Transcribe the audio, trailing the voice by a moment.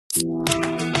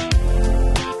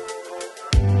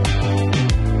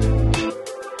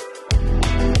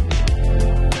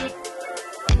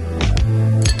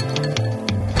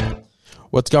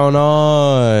What's going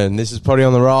on? This is Potty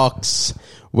on the Rocks.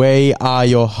 We are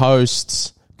your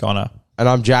hosts, Connor. And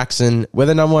I'm Jackson. We're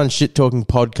the number one shit-talking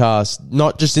podcast,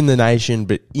 not just in the nation,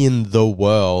 but in the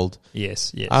world.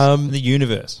 Yes. In the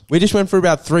universe. We just went for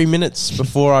about 3 minutes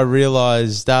before I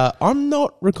realised I'm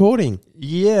not recording.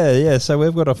 Yeah. So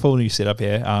we've got a full new setup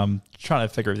here. Trying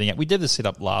to figure everything out. We did the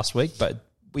setup last week, but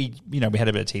we had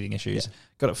a bit of teething issues. Yeah.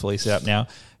 Got it fully set up now.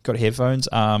 Got headphones.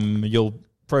 You'll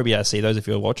probably be able to see those if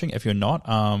you're watching. If you're not,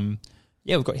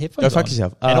 we've got headphones. Go fuck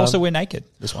yourself. And also we're naked.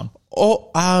 This one.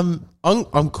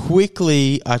 I'm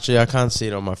quickly. Actually, I can't see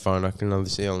it on my phone. I can only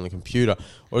see it on the computer.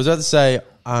 What I was about to say.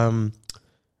 I'm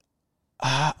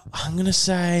gonna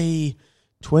say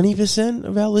 20%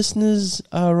 of our listeners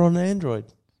are on Android.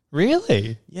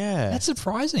 Really? Yeah. That's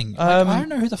surprising. I don't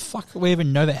know who the fuck we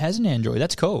even know that has an Android.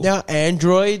 That's cool. Now,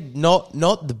 Android, not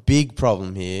the big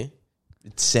problem here.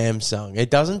 It's Samsung.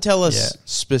 It doesn't tell us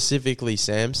specifically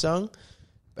Samsung,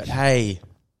 but hey,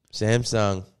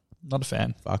 Samsung. Not a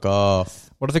fan. Fuck off.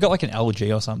 What if they got like an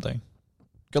LG or something?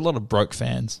 Got a lot of broke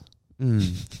fans.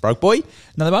 Broke boy?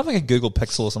 No, they might have like a Google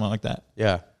Pixel or something like that.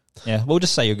 Yeah. Yeah, we'll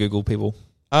just say you're Google people.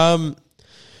 Fuck.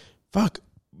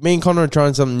 Me and Connor are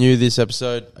trying something new this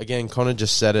episode. Again, Connor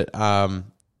just said it.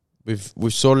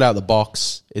 We've sorted out the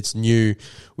box. It's new.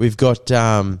 We've got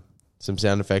some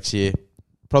sound effects here.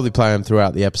 Probably play them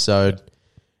throughout the episode.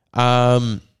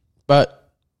 But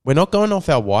we're not going off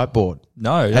our whiteboard.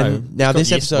 No. Now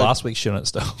this episode, last week's shit on it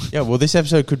still. Yeah, well, this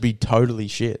episode could be totally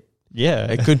shit.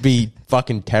 Yeah, it could be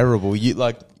fucking terrible. You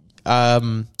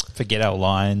forget our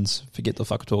lines. Forget the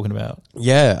fuck we're talking about.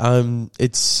 Yeah.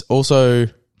 It's also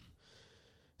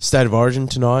State of Origin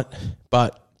tonight,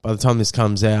 but by the time this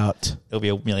comes out, it'll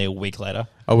be nearly a week later.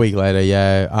 A week later,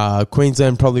 yeah.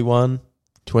 Queensland probably won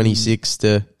 26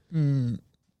 to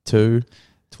 2.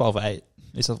 12-8.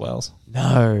 New South Wales.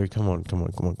 No, come on.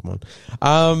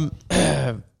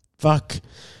 Fuck.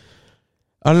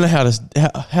 I don't know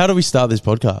how do we start this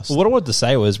podcast? Well, what I wanted to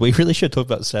say was we really should talk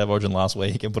about the State of Origin last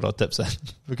week and put our tips in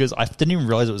because I didn't even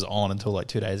realise it was on until like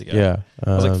 2 days ago. Yeah.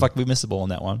 I was like, fuck, we missed the ball on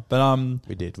that one. But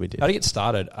we did. How to get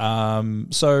started?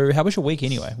 So how was your week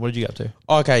anyway? What did you get up to?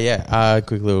 Okay, yeah.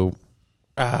 Quick little.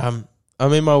 I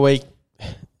mean, my week.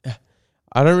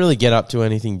 I don't really get up to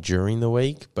anything during the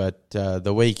week, but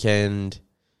the weekend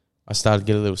I started to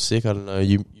get a little sick. I don't know.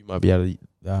 You might be able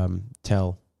to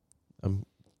tell. I'm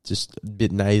just a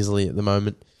bit nasally at the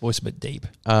moment. Voice a bit deep.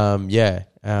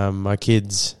 My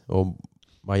kids, or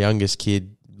my youngest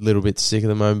kid, a little bit sick at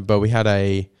the moment, but we had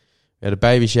a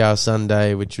baby shower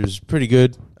Sunday, which was pretty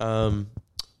good. But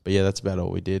yeah, that's about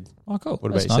all we did. Oh, cool.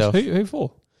 What that's about yourself? Nice. Who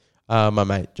for? My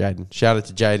mate, Jaden. Shout out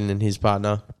to Jaden and his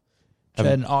partner.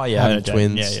 Jaden, I know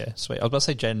twins. Yeah, sweet. I was about to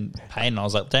say Jaden Payne, and I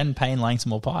was like, Jaden Payne laying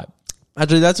some more pipe.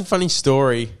 Actually, that's a funny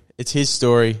story. It's his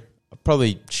story. I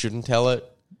probably shouldn't tell it,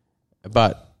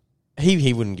 but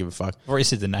he wouldn't give a fuck. I've already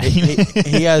said the name.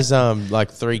 he has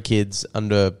like 3 kids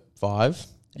under 5.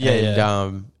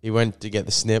 Yeah. He went to get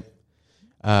the snip.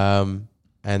 And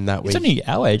that week, it's only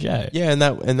our age, eh? Yeah, and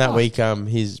that week,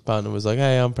 his partner was like,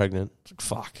 "Hey, I'm pregnant."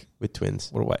 Fuck, with twins.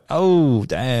 What a way! Oh,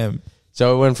 damn.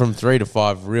 So it went from 3 to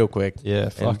 5 real quick. Yeah,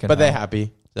 fucking. But they're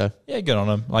happy. So yeah, good on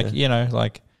them.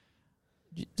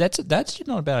 That's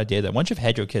not a bad idea though. Once you've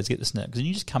had your kids, get the snip because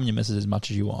you just cum your missus as much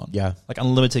as you want. Yeah, like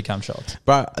unlimited cum shots.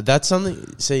 But that's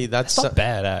something. See, that's not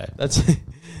bad, eh?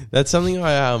 That's something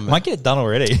I might get done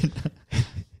already.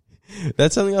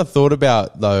 That's something I thought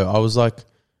about though. I was like,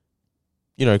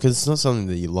 because it's not something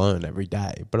that you learn every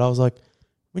day. But I was like,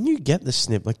 when you get the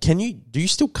snip, like, do you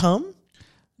still cum?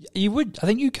 You would. I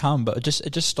think you cum, but it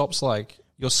just stops like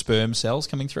your sperm cells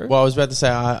coming through. Well, I was about to say,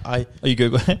 Are you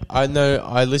Googling it? I know.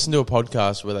 I listened to a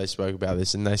podcast where they spoke about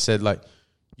this, and they said like,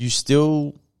 you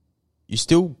still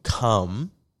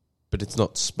cum, but it's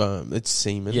not sperm; it's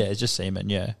semen. Yeah, it's just semen.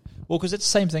 Yeah. Well, because it's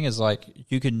the same thing as like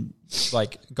you can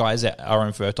like guys that are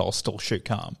infertile still shoot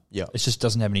cum. Yeah. It just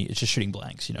doesn't have any. It's just shooting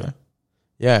blanks,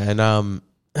 Yeah, and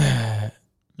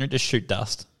you just shoot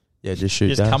dust. Yeah, just shoot.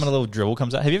 You just come and a little dribble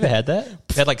comes out. Have you ever had that?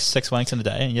 You've had like 6 wanks in a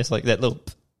day, and just like that little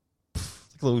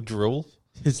drool.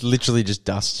 It's literally just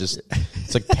dust.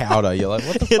 It's like powder. You're like,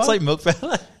 what the fuck? It's like milk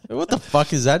powder. What the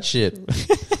fuck is that shit?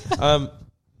 But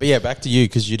yeah, back to you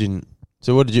because you didn't.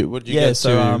 So what did you get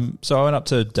to? So I went up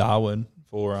to Darwin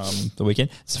for the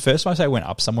weekend. It's the first time I went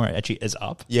up somewhere. It actually is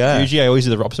up. Yeah. Usually I always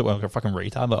do the opposite when I'm like a fucking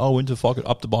retard. I'm like, I went to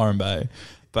up to Byron Bay.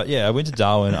 But yeah, I went to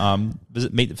Darwin.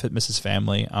 Meet the Fitmiss's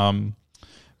family.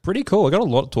 Pretty cool. I got a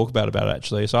lot to talk about it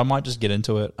actually, so I might just get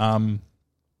into it.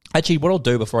 Actually, what I'll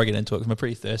do before I get into it, because I'm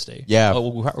pretty thirsty. Yeah.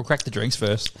 We'll crack the drinks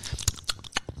first.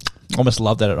 Almost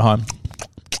love that at home.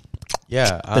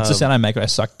 Yeah. That's the sound I make when I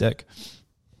suck dick.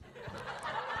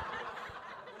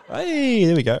 Hey,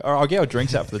 there we go. All right, I'll get our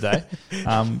drinks out for the day.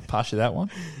 Pass you that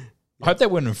one. I hope they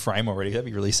weren't in frame already. That'd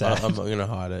be really sad. I'm not going to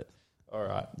hide it. All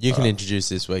right. You can introduce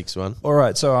this week's one. All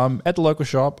right, so at the local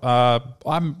shop,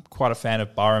 I'm quite a fan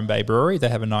of Byron Bay Brewery. They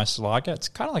have a nice lager. It's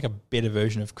kind of like a better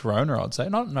version of Corona, I'd say.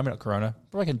 Not Corona,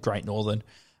 but like a Great Northern.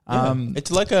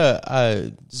 It's like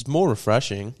it's more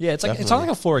refreshing. Yeah, it's like definitely.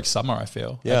 it's like a 4X summer, I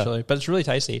feel, Yeah. actually. But it's really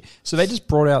tasty. So they just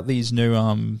brought out these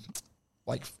new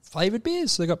like flavored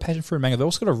beers. So they got passion fruit and mango. They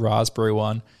also got a raspberry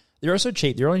one. They're also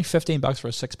cheap. They're only $15 for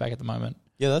a 6-pack at the moment.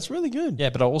 Yeah, that's really good. Yeah,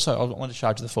 but I want to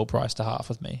charge you the full price to half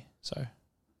with me. So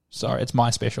sorry, it's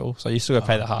my special. So you still got to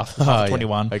pay the half, yeah.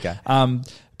 21. Okay.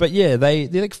 But yeah, they're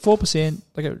like 4%,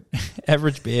 like an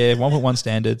average beer, 1.1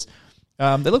 standards.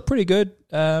 They look pretty good.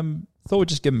 Thought we'd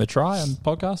just give them a try on the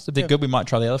podcast. If they're good, we might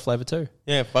try the other flavour too.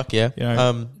 Yeah, fuck yeah. You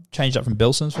know, change up from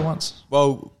Bilson's for once.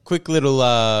 Well, quick little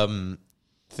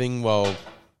thing while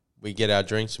we get our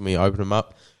drinks and we open them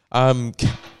up.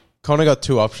 Connor got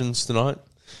 2 options tonight,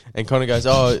 and Connor goes,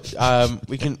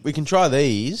 we can try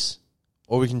these,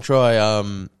 or we can try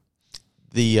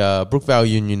the Brookvale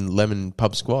Union lemon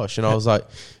pub squash. And I was like,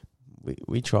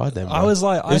 we tried them. Bro. I was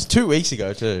like, it was 2 weeks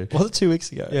ago too. Was it 2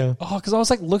 weeks ago? Yeah. Oh, because I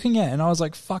was like looking at it and I was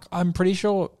like, fuck, I'm pretty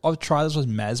sure I've tried this with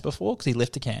Maz before because he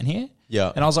left a can here.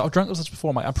 Yeah. And I was like, I've drunk this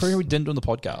before. I'm pretty sure we didn't do it on the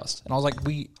podcast. And I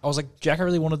was like, Jack, I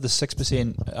really wanted the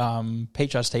 6%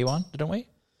 peach iced tea one, didn't we?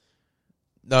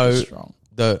 No. Strong.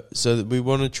 So we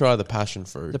want to try the passion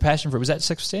fruit. The passion fruit, was that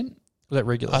 6%? Was that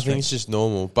regular? I think it's just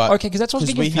normal. But okay, because that's what I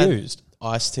was getting confused. We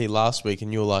had iced tea last week,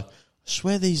 and you were like, I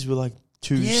swear these were like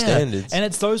 2 standards. And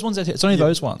it's those ones it's only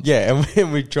those ones. Yeah,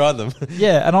 and we tried them.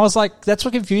 Yeah, and I was like, that's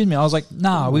what confused me. I was like,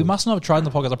 nah, we must not have tried in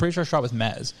the podcast. I'm pretty sure I tried it with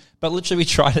Maz. But literally we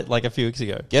tried it like a few weeks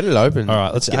ago. Get it open. All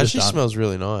right, let's get it this actually done. smells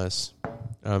really nice.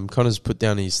 Connor's put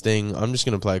down his thing. I'm just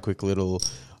going to play a quick little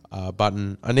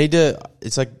button.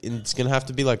 It's going to have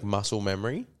to be like muscle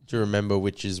memory to remember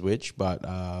which is which, but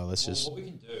let's just... What we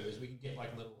can do is we can get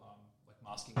like little like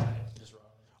masking tape. Just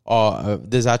write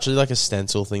there's actually like a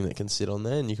stencil thing that can sit on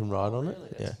there and you can write on it.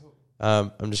 Really? Yeah.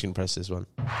 I'm just going to press this one.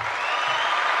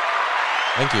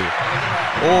 Thank you.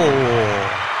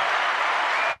 Oh.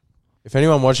 If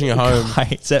anyone watching at home...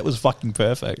 Guys, that was fucking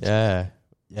perfect. Yeah.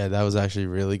 Yeah, that was actually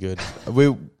really good.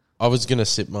 I was going to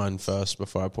sip mine first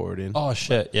before I pour it in. Oh,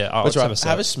 shit. Yeah. Oh, That's let's right.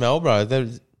 Have a smell, bro.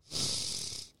 It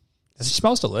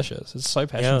smells delicious. It's so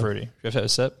passion fruity. You have to have a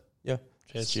sip? Yeah.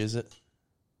 Cheers it.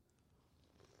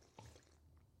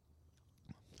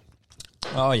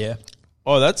 Oh, yeah.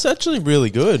 Oh, that's actually really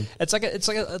good. It's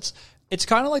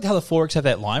kind of like how the 4X have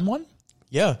that lime one.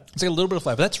 Yeah. It's like a little bit of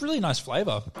flavor. That's really nice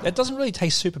flavor. It doesn't really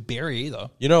taste super berry either.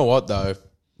 You know what, though?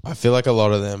 I feel like a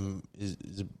lot of them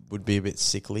would be a bit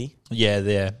sickly.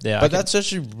 Yeah. But that's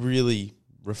actually really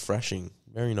refreshing.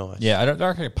 Very nice. Yeah, I don't think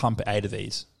I could pump 8 of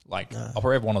these. Like, I'll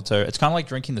probably have 1 or 2. It's kind of like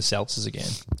drinking the seltzers again.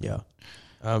 Yeah.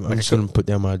 I'm just going to put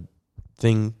down my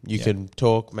thing. You can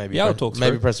talk. Maybe I'll talk through.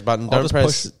 Maybe press a button. Don't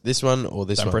press this one or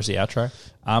this one. Don't press the outro.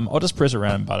 I'll just press a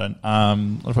random button.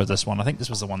 I'll press this one. I think this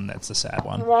was the one that's the sad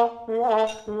one.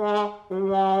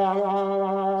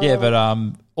 Yeah,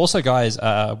 but also, guys,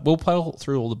 we'll play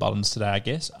through all the buttons today, I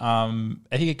guess.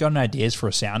 If you got any ideas for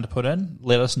a sound to put in,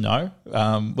 let us know.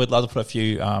 We'd love to put a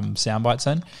few sound bites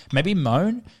in. Maybe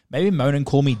moan and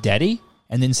call me daddy,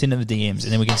 and then send in the DMs,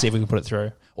 and then we can see if we can put it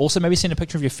through. Also, maybe send a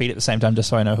picture of your feet at the same time, just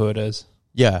so I know who it is.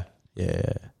 Yeah.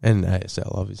 And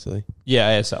ASL, obviously.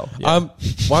 Yeah, ASL. Yeah.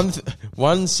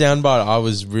 One soundbite I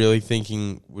was really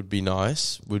thinking would be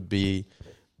nice would be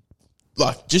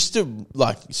like just to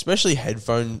like especially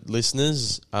headphone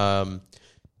listeners,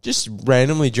 just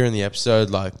randomly during the episode,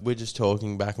 like we're just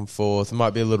talking back and forth. It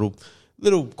might be a little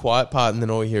quiet part, and then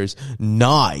all we hear is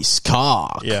nice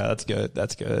cock. Yeah,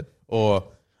 that's good. Or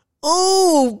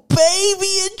oh,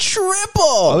 baby, a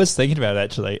triple. I was thinking about it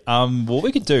actually. What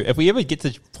we could do if we ever get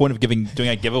to the point of doing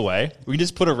a giveaway, we can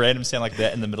just put a random sound like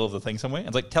that in the middle of the thing somewhere.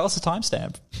 It's like, tell us a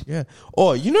timestamp. Yeah.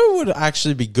 Or you know what would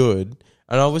actually be good?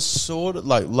 And I was sort of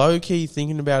like low key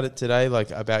thinking about it today, like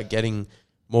about getting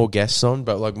more guests on.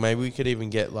 But like maybe we could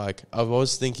even get like I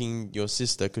was thinking your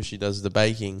sister because she does the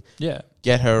baking. Yeah.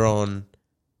 Get her on,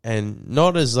 and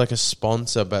not as like a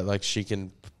sponsor, but like she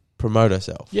can promote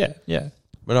herself. Yeah.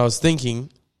 But I was thinking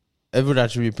it would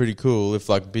actually be pretty cool if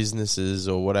like businesses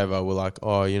or whatever were like,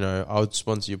 oh, you know, I would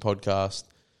sponsor your podcast.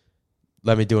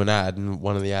 Let me do an ad, and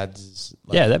one of the ads is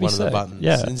like that'd be one of the sick. buttons.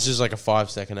 Yeah. And it's just like a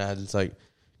 5-second ad. It's like,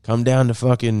 come down to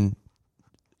fucking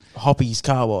Hoppy's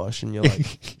car wash, and you're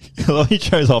like, Well, he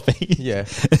chose Hoppy. yeah,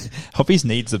 Hoppy's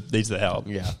needs the help.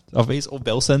 yeah. Hoppy's or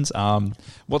Bilson's.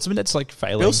 What's the minute? It's like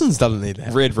failing. Wilson's doesn't need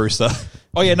that. Red Rooster.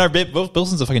 Oh yeah, no,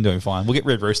 Bilsons are fucking doing fine. We'll get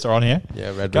Red Rooster on here.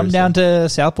 Yeah, Red Come Rooster. down to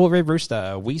Southport Red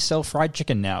Rooster. We sell fried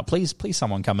chicken now. Please,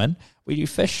 someone come in. We do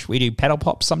fish. We do paddle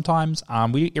pops sometimes.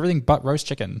 We do everything but roast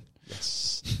chicken.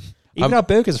 Yes. Even our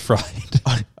burgers are fried.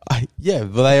 Yeah,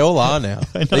 well, they all are now.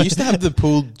 They used to have the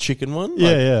pulled chicken one.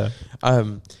 Yeah.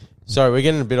 Sorry, we're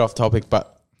getting a bit off topic,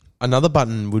 but another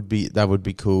button would be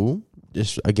cool.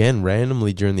 Just again,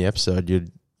 randomly during the episode,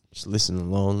 you'd just listen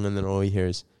along, and then all you hear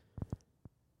is,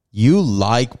 "You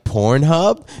like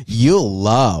Pornhub? You'll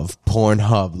love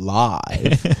Pornhub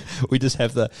Live." We just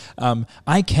have the.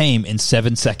 I came in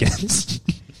 7 seconds.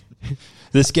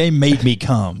 This game made me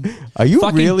come. Are you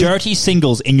fucking really dirty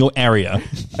singles in your area?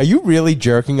 Are you really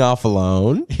jerking off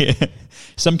alone? Yeah.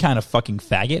 Some kind of fucking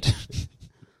faggot.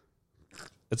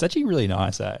 It's actually really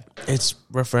nice, eh? It's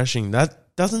refreshing. That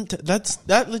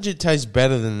legit tastes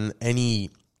better than any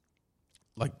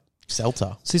like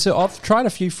seltzer. See, so I've tried a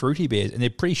few fruity beers and they're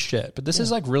pretty shit, but this is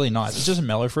like really nice. It's just a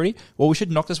mellow fruity. Well, we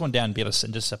should knock this one down and be able to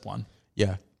just sip one.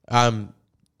 Yeah. I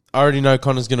already know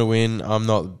Connor's going to win. I'm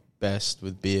not best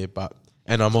with beer,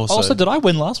 and I'm also did I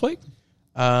win last week?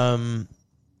 I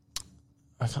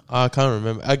can't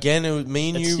remember. Again, it was me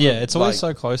and you. Yeah, it's always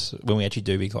so close when we actually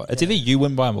do be close. It's either you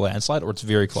win by a landslide or it's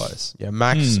very close. Yeah,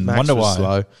 Max wonder was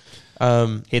why.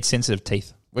 slow. He had sensitive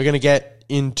teeth. We're going to get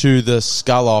into the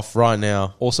skull off right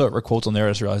now. Also, it records on there. I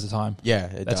just realized the time. Yeah,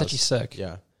 That's actually sick.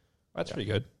 Yeah. That's pretty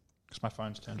good because my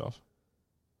phone's turned off.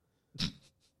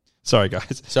 Sorry,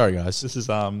 guys. This is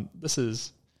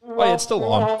Oh yeah, it's still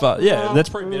on, but yeah, that's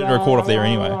pretty better to record off there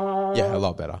anyway. Yeah, a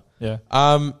lot better. Yeah.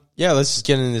 Yeah, let's just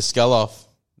get into this skull off.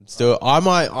 Let's do it. I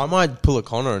might pull a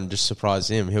Connor and just surprise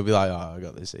him. He'll be like, "Oh, I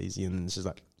got this easy," and it's just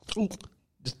like,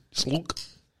 just slunk.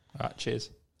 All right,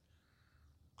 cheers.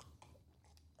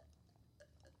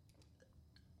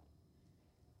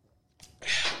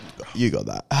 You got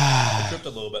that. It dripped a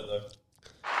little bit though.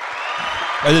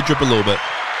 I did drip a little bit.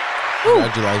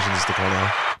 Congratulations to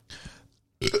Connor.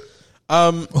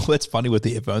 Well, that's funny with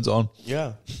the earphones on.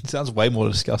 Yeah. It sounds way more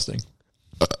disgusting.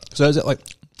 So is it like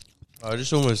I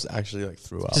just almost actually like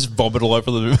threw up. just vomit all over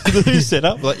the new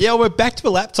setup? Like, yeah, we're back to a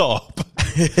laptop.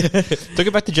 Took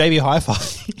it back to JB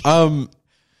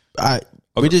Hi-Fi.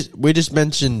 We just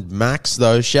mentioned Max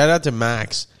though. Shout out to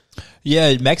Max.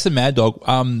 Yeah, Max and Mad Dog.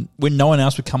 When no one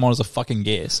else would come on as a fucking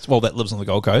guest, well, that lives on the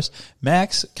Gold Coast.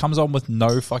 Max comes on with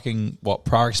no fucking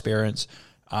prior experience,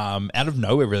 out of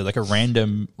nowhere, really, like a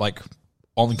random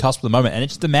on the cusp of the moment, and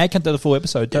it's just the mad cunt did a full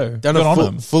episode too. Done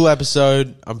a full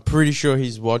episode. I'm pretty sure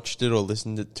he's watched it or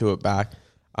listened to it back.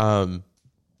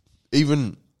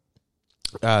 Even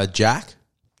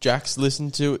Jack's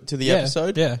listened to the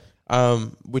episode. Yeah.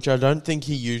 Which I don't think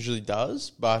he usually does,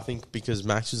 but I think because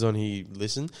Max was on, he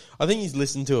listened. I think he's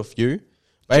listened to a few.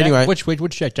 But Jack, anyway, which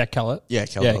Jack? Jack Kellett? Yeah,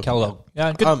 Kellett. Yeah, Kellett.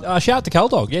 Yeah, good. Shout out to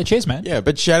Kellett. Yeah, cheers, man. Yeah,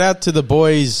 but shout out to the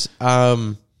boys,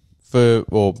 the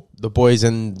boys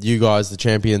and you guys, the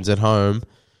champions at home,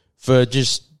 for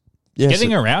just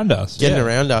getting around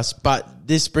us. But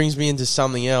this brings me into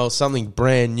something else, something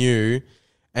brand new,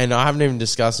 and I haven't even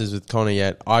discussed this with Connor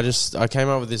yet. I came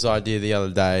up with this idea the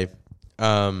other day.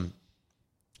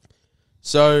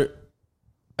 So,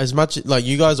 as much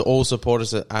you guys all support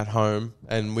us at home,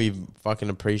 and we fucking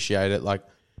appreciate it.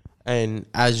 And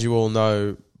as you all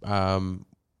know,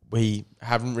 we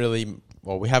haven't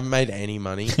made any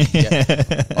money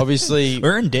yet. Obviously,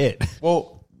 we're in debt.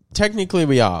 Well, technically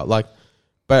we are.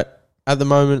 But at the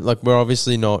moment, we're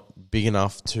obviously not big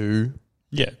enough to,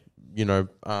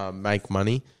 make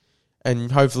money,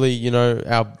 and hopefully,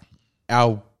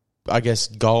 our I guess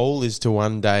goal is to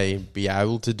one day be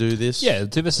able to do this. Yeah,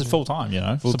 do this is full time,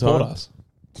 Full support time. us.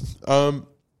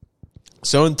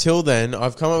 So until then,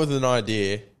 I've come up with an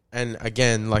idea, and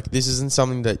again, this isn't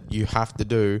something that you have to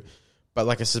do,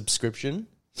 but a subscription.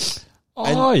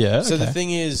 Oh, yeah. So the thing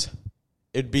is,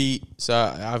 it'd be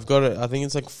I've got it. I think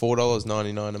it's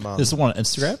 $4.99 a month. This is the one on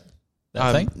Instagram.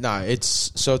 That thing? No,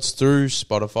 it's through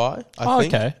Spotify. I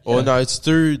think. Okay. Or Yeah. no, it's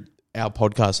through our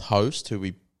podcast host who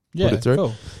we put it through.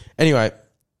 Cool. Anyway,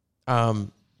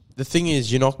 the thing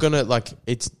is, you're not gonna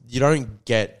you don't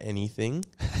get anything.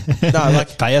 No,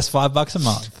 pay us $5 a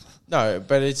month. no,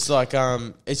 but it's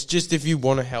it's just if you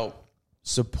want to help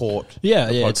support. Yeah,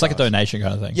 the it's like a podcast. donation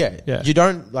kind of thing. Yeah. You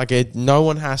don't no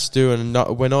one has to, and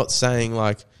we're not saying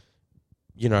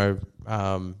give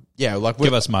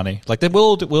Give us money.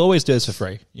 We'll always do this for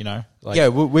free.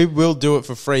 we will do it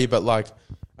for free, but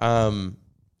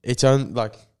it's only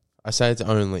I say it's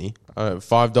only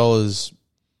 $5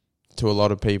 to a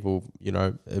lot of people.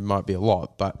 It might be a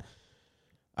lot, but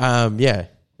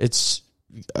it's.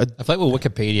 I feel like we're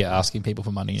Wikipedia asking people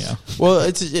for money now. Well,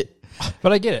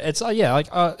 But I get it. It's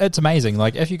it's amazing.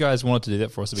 Like if you guys wanted to do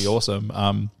that for us, it'd be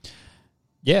awesome.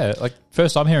 Yeah, like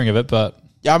first time hearing of it, but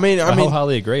Yeah, I mean, I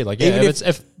wholeheartedly agree. Like, yeah, even if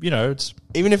it's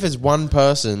even if it's one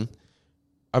person,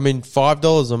 I mean,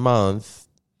 $5 a month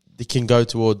that can go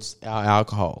towards our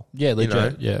alcohol. yeah, legit,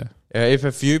 know? yeah. If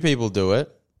a few people do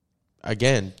it,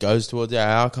 again, goes towards our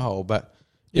alcohol. But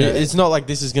you know, Yeah. it's not like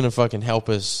this is going to fucking help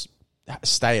us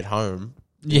stay at home.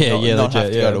 Yeah, not have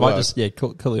legit. to Yeah, go to it might work. just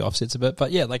cool the offsets a bit,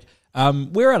 but yeah, like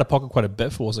we're out of pocket quite a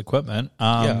bit for equipment.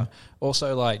 Yeah.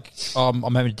 Also, like I'm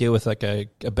having to deal with like a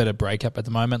bit of breakup at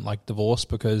the moment, like divorce,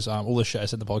 because all the shit I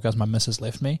said in the podcast, my missus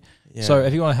left me. Yeah. So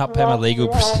if you want to help pay my legal,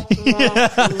 if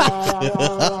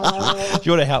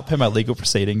you want to help pay my legal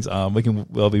proceedings, we can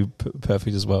well be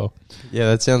perfect as well.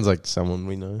 Yeah, that sounds like someone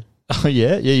we know. Oh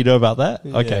yeah, you know about that?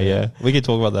 Okay, Yeah. yeah, we can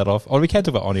talk about that off. Oh, we can't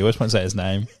talk about Oni. We just won't say his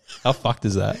name. How fucked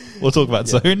is that? We'll talk about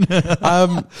it soon.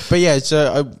 But yeah,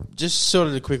 so just sort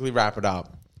of to quickly wrap it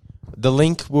up, the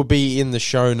link will be in the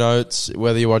show notes,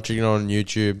 whether you're watching it on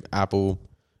YouTube, Apple,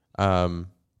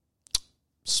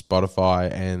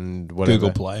 Spotify, and whatever.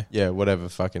 Google Play. Yeah, whatever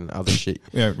fucking other shit.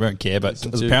 We don't care, but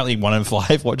Listen to- apparently 1 in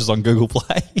 5 watches on Google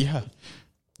Play. Yeah.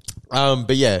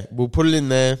 But yeah, we'll put it in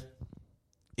there.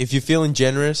 If you're feeling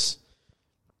generous,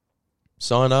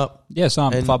 sign up. Yeah, so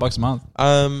And- $5 a month.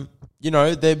 You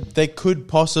know, they could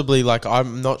possibly, like,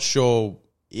 I'm not sure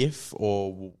if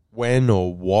or when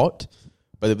or what,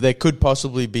 but there could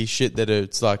possibly be shit that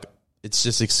it's like, it's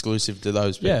just exclusive to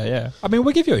those people. Yeah, yeah. I mean,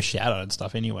 we'll give you a shout out and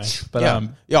stuff anyway. But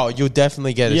yeah, you'll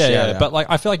definitely get a yeah, shout yeah. out. But like,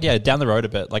 I feel like down the road a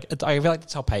bit. Like, I feel like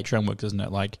that's how Patreon works, isn't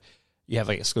it? Like, you have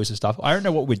like exclusive stuff. I don't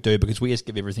know what we'd do because we just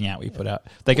give everything out we put out.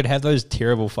 They could have those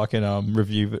terrible fucking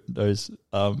review those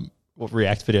what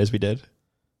React videos we did.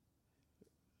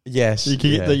 yes. You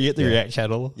can get the yeah. React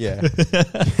channel. Yeah.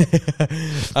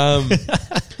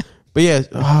 But yeah,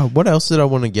 what else did I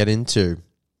want to get into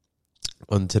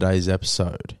on today's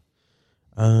episode?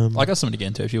 I got something to get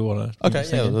into if you want to. Okay,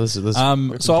 yeah. Let's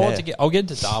so I'll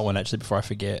get into Darwin actually before I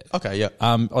forget. Okay, yeah.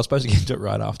 I was supposed to get into it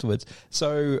right afterwards.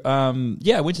 So I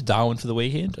went to Darwin for the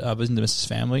weekend. Visiting the Mrs.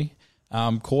 family.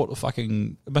 Caught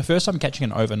my first time catching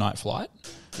an overnight flight.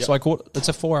 Yep. So it's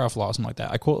a 4-hour flight or something like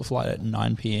that. I caught the flight at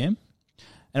 9 p.m.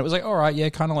 and it was like, all right, yeah,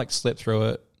 kind of like slept through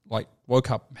it. Like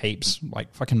woke up heaps.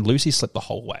 Like fucking Lucy slept the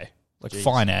whole way. Like Jeez.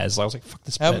 fine as. I was like, fuck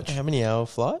this bitch. How many hour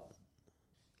flight?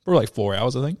 Probably like 4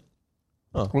 hours, I think.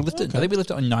 Oh, We lifted. I think we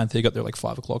lifted on 9:30. Got there like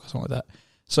 5 o'clock or something like that.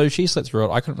 So she slept through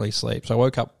it. I couldn't really sleep. So I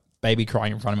woke up, baby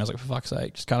crying in front of me. I was like, for fuck's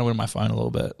sake, just kind of went on my phone a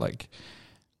little bit. Like,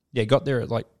 yeah, got there at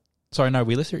like, sorry, no,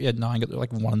 we left there at 9. Got there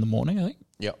like 1 in the morning, I think.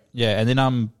 Yep. Yeah, and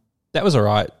then that was all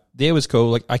right. There was cool.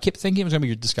 Like I kept thinking it was gonna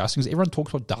be disgusting because everyone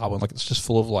talks about Darwin like it's just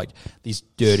full of like these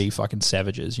dirty fucking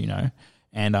savages, you know.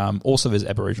 And also there's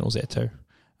Aboriginals there too.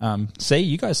 See,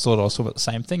 you guys thought I was talking about the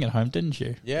same thing at home, didn't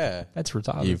you? Yeah. That's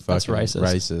retarded. You That's fucking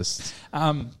racist.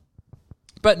 racist.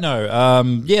 But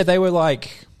no, yeah, they were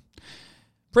like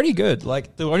pretty good.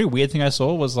 Like the only weird thing I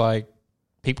saw was like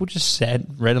people just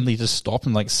randomly just stop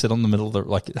and like sit on the middle of the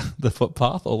like the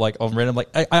footpath or like on random like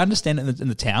I understand it in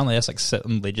the town they just like sit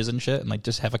on ledges and shit and like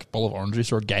just have like a bowl of orange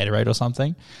juice or a Gatorade or something.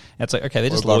 And it's like okay, they're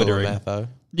just loitering.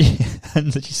 Yeah,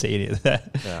 did you see any of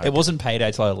that? No, It wasn't payday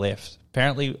until I left.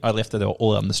 Apparently, I left it. They were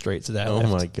all on the streets today. Oh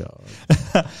my god.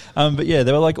 But yeah,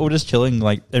 they were like all just chilling,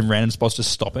 like in random spots, just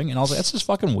stopping. And I was like, that's just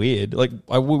fucking weird. Like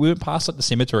we went past like the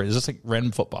cemetery. There's just like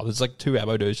random football. There's like 2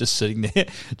 abo dudes just sitting there,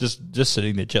 just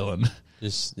sitting there chilling.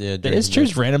 Just yeah. They just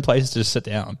choose random places to just sit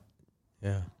down.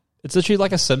 Yeah. It's literally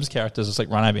like a Sims character, just like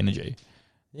run out of energy.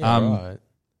 Yeah. Right.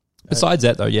 Besides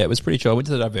that, though, yeah, it was pretty chill. I went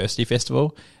to the diversity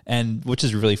festival, and which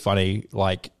is really funny,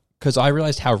 like because I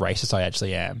realized how racist I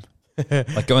actually am.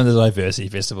 Like going to the diversity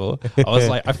festival, I was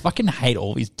like, I fucking hate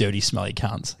all these dirty, smelly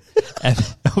cunts,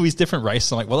 and all these different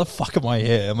races. I'm like, why the fuck am I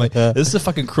here? I'm like, this is a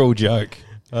fucking cruel joke.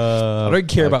 I don't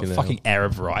care about fucking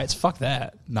Arab rights. Fuck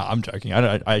that. No, I'm joking.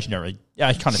 I actually don't really. Yeah,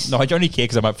 I kind of. No, I only care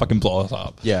because I might fucking blow us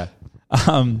up. Yeah.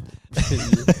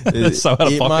 It's so out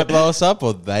of it pocket. might blow us up,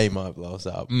 or they might blow us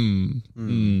up.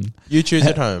 You choose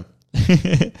at home.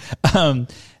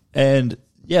 And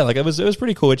yeah, like it was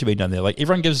pretty cool actually being done there. Like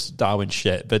everyone gives Darwin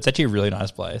shit, but it's actually a really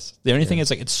nice place. The only thing is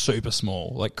like it's super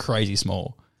small, like crazy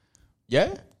small.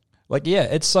 Yeah. Like yeah,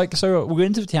 it's like so we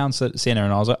went to the town centre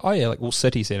and I was like, oh yeah, like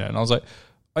city centre, and I was like,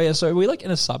 oh yeah, so are we like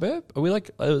in a suburb? Are we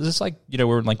like is this like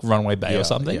we're in like Runaway Bay or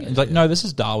something? Yeah, and it's like no, this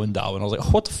is Darwin. I was like, oh,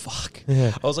 what the fuck?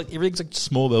 Yeah. I was like everything's like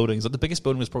small buildings. Like the biggest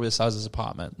building was probably the size of this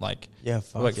apartment. Like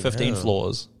like 15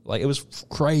 floors. Like it was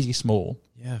crazy small.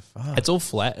 Yeah. Fuck. It's all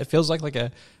flat. It feels like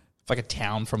a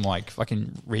town from like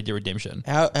fucking Red Dead Redemption.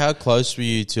 How close were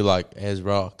you to like Ayers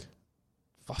Rock?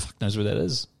 Fuck knows where that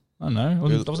is. I don't know.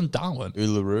 That wasn't Darwin.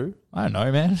 Uluru? I don't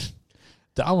know, man.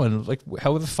 Darwin, like,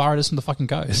 however far it is from the fucking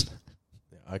coast.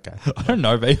 Yeah, okay. I don't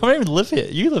know, babe. I don't even live here.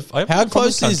 You live. How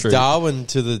close is Darwin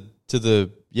to the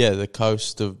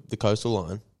coastal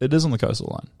line? It is on the coastal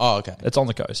line. Oh, okay. It's on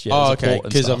the coast. Yeah. Oh, okay.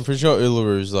 Because I'm pretty sure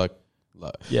Uluru is like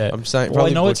yeah. I'm saying. Well, I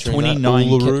know it's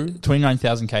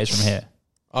 29,000 k's from here.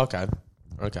 Okay.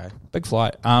 Big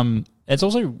flight. It's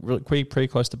also really pretty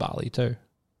close to Bali too.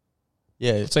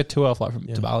 Yeah, it's like a 2 hour flight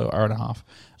to Bali, or hour and a half.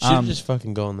 Should have just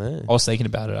fucking gone there. I was thinking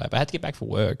about it, but I had to get back for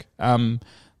work.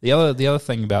 The other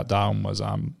thing about Darwin was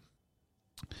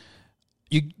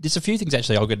there's a few things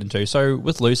actually I'll get into. So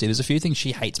with Lucy, there's a few things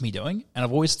she hates me doing, and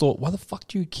I've always thought, why the fuck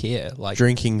do you care? Like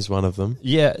drinking's one of them.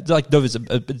 Yeah, like no,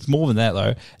 it's more than that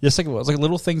though. Just like it's like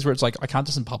little things where it's like I can't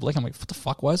just in public. I'm like, what the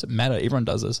fuck? Why does it matter? Everyone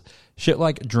does this shit.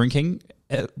 Like drinking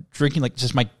like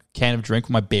just my can of drink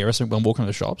with my beer or something when I'm walking to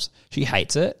the shops. She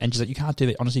hates it, and she's like, you can't do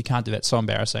that. Honestly, you can't do that. It's so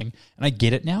embarrassing. And I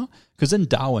get it now because in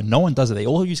Darwin, no one does it. They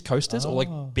all use coasters or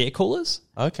like beer coolers.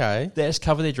 Okay, they just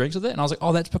cover their drinks with it, and I was like,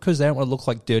 oh, that's because they don't want to look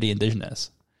like dirty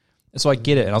indigenous. So I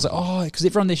get it. And I was like, oh, because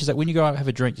everyone there, she's like, when you go out and have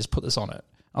a drink, just put this on it.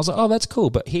 I was like, oh, that's cool.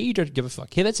 But here you don't give a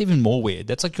fuck. Here, that's even more weird.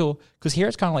 That's like because here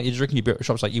it's kind of like you're drinking your beer at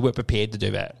shops, like you weren't prepared to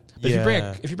do that. But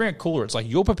if you bring a cooler, it's like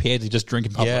you're prepared to just drink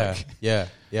in public. Yeah.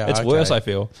 It's worse, I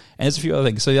feel. And there's a few other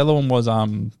things. So the other one was,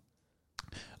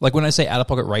 like when I say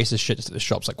out-of-pocket racist shit to the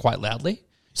shops, like quite loudly.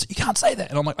 So you can't say that.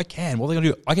 And I'm like, I can. What are they going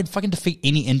to do? I can fucking defeat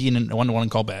any Indian in 1-to-1 in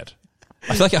combat.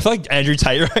 I feel like Andrew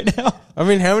Tate right now. I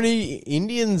mean, how many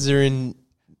Indians are in...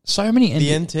 So many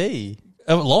the NT.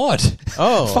 A lot.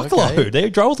 Oh, fuckload. They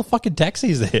drive all the fucking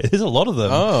taxis there. There's a lot of them.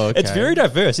 Oh, okay. It's very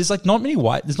diverse. It's like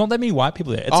there's not that many white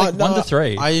people there. It's like 1 to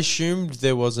 3. I assumed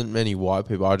there wasn't many white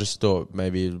people. I just thought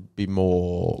maybe it'd be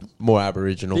more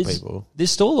Aboriginal people. There's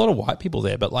still a lot of white people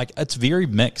there, but like it's very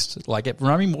mixed. Like it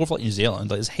reminds me more of like New Zealand.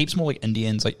 Like there's heaps more like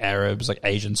Indians, like Arabs, like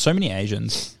Asians. So many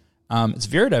Asians. It's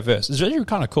very diverse. It's really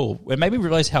kind of cool. It made me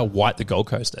realize how white the Gold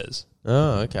Coast is.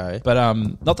 Oh, okay. But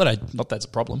not that's a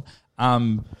problem.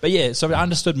 But yeah, so I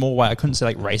understood more why I couldn't say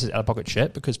like racist out of pocket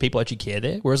shit because people actually care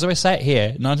there. Whereas if I say it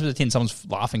here, 9 times out of 10, someone's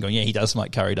laughing, going, "Yeah, he does smell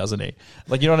like curry, doesn't he?"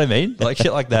 Like, you know what I mean? Like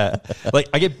shit like that. Like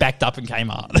I get backed up in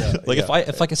Kmart.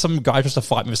 If some guy tries to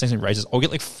fight me for saying something racist, I'll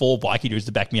get like 4 bikie dudes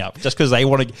to back me up just because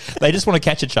they just want to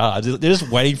catch a charge. They're just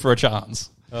waiting for a chance.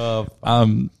 Yeah,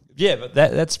 but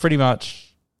that's pretty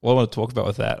much what I want to talk about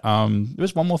with that. There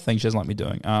was one more thing she doesn't like me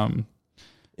doing.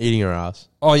 Eating her ass.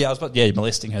 Oh, yeah,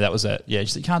 molesting her. That was it. Yeah,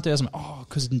 she's like, you can't do this. I'm like, oh,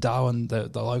 because in Darwin, the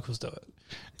locals do it.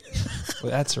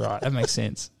 Well, that's right. That makes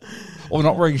sense. Or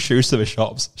not wearing shoes to the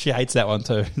shops. She hates that one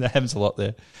too. That happens a lot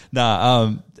there.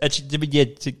 Actually,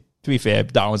 to be fair,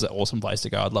 Darwin's an awesome place to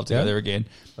go. I'd love to go there again.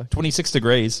 26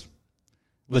 degrees.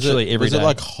 Literally every day. Was it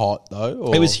like hot though?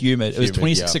 Or it was humid. It was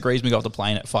 26 degrees when we got off the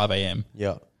plane at 5 a.m.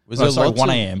 Yeah. Was 1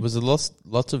 a.m. Was there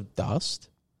lots of dust?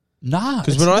 Nah,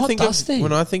 because when I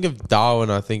think of Darwin,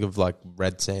 I think of like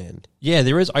red sand. Yeah,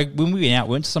 there is. When we went out,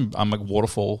 we went to some like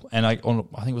waterfall, and I think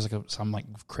it was like some like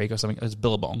creek or something. It was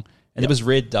Billabong, and there was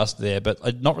red dust there,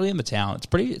 but not really in the town. It's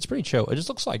pretty chill. It just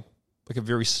looks like a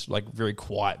very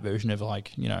quiet version of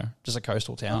like, you know, just a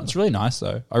coastal town. It's really nice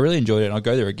though. I really enjoyed it, and I'll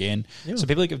go there again. Yeah. So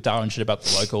people who give Darwin shit about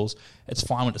the locals, it's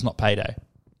fine when it's not payday.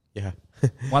 Yeah.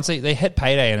 Once they hit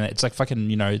payday and it's like fucking,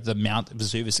 you know, the Mount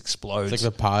Vesuvius explodes. It's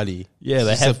like the party. Yeah,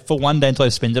 they have for one day until they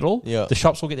spend it all. Yeah. The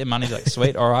shops will get their money. They're like,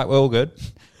 sweet, all right, we're all good.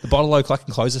 The bottle o'clock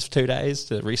can closes for 2 days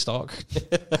to restock.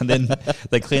 And then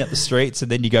they clean up the streets and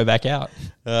then you go back out.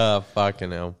 Oh, fucking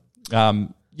hell.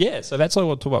 Yeah, so that's all I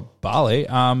want to talk about Bali.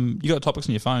 You got topics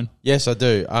on your phone? Yes, I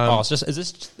do. It's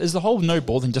just is the whole no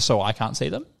ball thing just so I can't see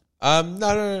them?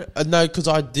 No, because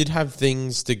I did have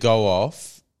things to go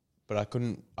off. But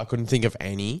I couldn't think of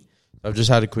any. I've just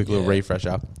had a quick little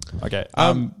refresher. Okay. What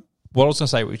I was going to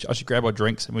say, I should grab our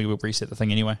drinks and we will reset the thing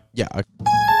anyway. Yeah. I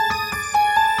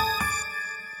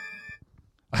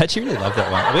actually really love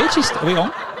that one. Are we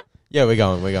on? Yeah, we're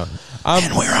going.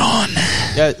 And we're on.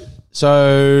 Yeah.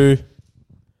 So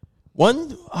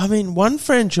one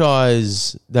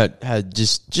franchise that had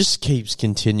just keeps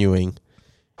continuing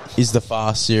is the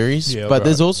Fast series. Yeah, but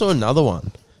there's also another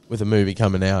one with a movie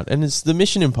coming out, and it's the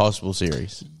Mission Impossible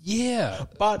series. Yeah.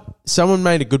 But someone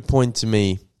made a good point to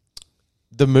me.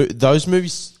 Those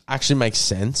movies actually make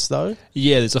sense, though.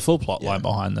 Yeah, there's a full plot line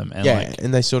behind them. And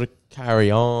and they sort of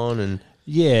carry on. And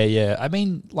Yeah. I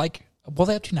mean, like, what are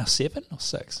they up to now, 7 or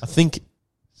 6? I think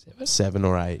 7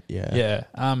 or 8, yeah. Yeah.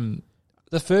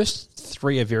 The first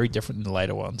 3 are very different than the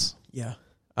later ones. Yeah.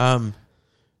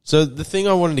 So the thing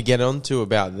I wanted to get onto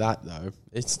about that, though,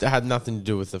 it had nothing to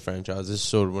do with the franchise. I just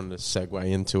sort of wanted to segue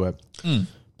into it.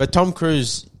 But Tom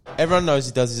Cruise everyone knows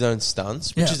he does his own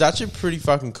stunts, which Yeah. is actually pretty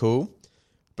fucking cool.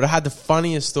 But I had the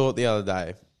funniest thought the other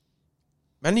day.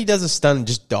 Man, he does a stunt and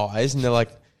just dies, and they're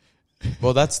like,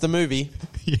 well, that's the movie.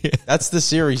 Yeah. That's the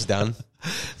series done.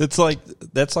 That's like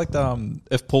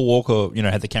if Paul Walker,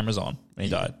 had the cameras on when he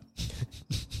died.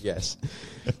 Yes.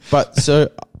 But so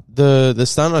the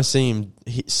stunt I seen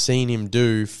him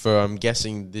do for, I'm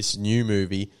guessing, this new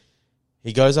movie,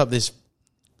 he goes up this,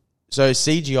 so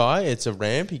CGI, it's a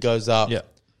ramp, he goes up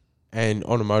and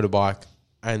on a motorbike,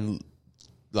 and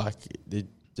like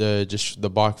the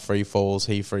bike free falls,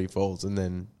 he free falls, and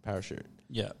then parachute.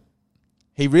 Yeah.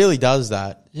 He really does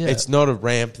that. Yeah. It's not a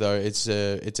ramp though, it's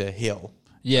a hill.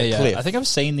 Yeah, cliff. I think I've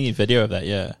seen the video of that,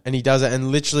 yeah. And he does it,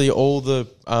 and literally all the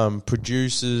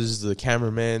producers, the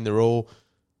cameraman, they're all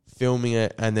filming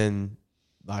it, and then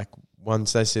like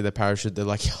once they see the parachute, they're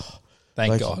like, oh,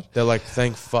 Thank God. They're like,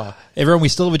 thank fuck. Everyone, we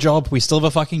still have a job. We still have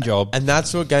a fucking job. And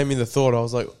that's what gave me the thought. I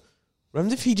was like,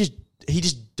 remember if he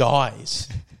just dies?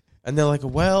 And they're like,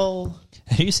 well,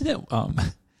 Have you seen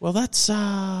that? well,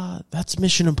 that's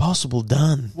Mission Impossible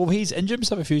done. Well, he's injured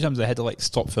himself a few times. They had to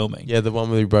stop filming. Yeah, the one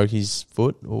where he broke his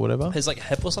foot or whatever. His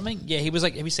hip or something. Yeah, he was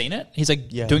have you seen it? He's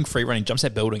Yeah. doing free running, jumps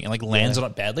that building and lands on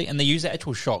it badly, and they use the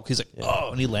actual shock. He's oh,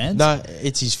 and he lands. No,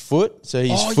 it's his foot. So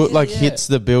his Oh, foot yeah, hits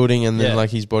the building, and then Yeah.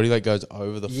 his body goes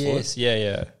over the Yes, foot.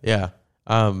 yeah. Yeah.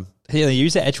 Yeah, they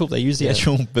use the actual. They use the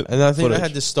actual. And I think footage. they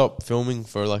had to stop filming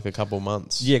for a couple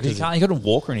months. Yeah, because he couldn't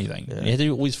walk or anything. Yeah. He had to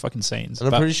do all these fucking scenes. And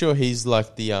I'm But- pretty sure he's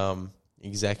the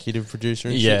executive producer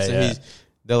and Yeah, shit. So yeah.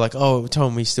 they're like, oh,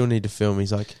 Tom, we still need to film.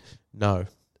 He's like, no.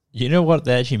 You know what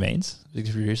that actually means, the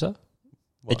producer?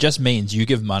 What? It just means you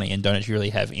give money and don't actually really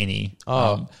have any.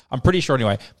 Oh. I'm pretty sure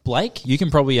anyway. Blake, you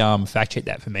can probably fact check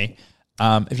that for me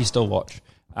if you still watch.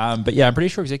 But yeah, I'm pretty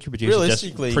sure executive producer just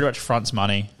Realistically- pretty much fronts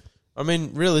money. I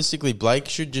mean, realistically, Blake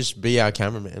should just be our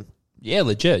cameraman. Yeah,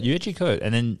 legit. You actually could.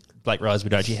 And then Blake realized we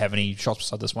don't actually have any shots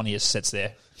beside this one. He just sits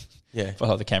there Yeah.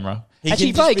 for the camera. He actually,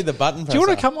 can just Blake, be the button do you want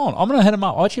to presser. come on? I'm going to hit him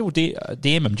up. I actually will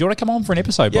DM him. Do you want to come on for an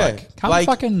episode, Yeah, Blake? Come Blake-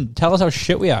 fucking tell us how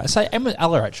shit we are. Say, and with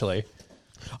Ella, actually.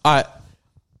 All right.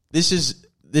 This is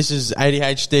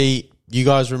ADHD. You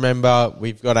guys remember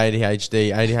we've got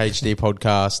ADHD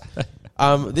podcast.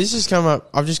 This has come up.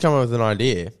 I've just come up with an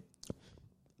idea.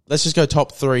 Let's just go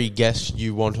top 3 guests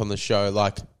you want on the show,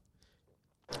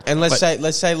 and let's say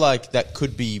that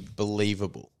could be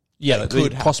believable. Yeah, That we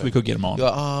could possibly happen. could get him on. You're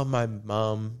like, oh, my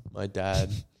mum, my dad,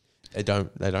 they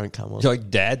don't come on. You're like,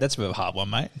 Dad, that's a bit of a hard one,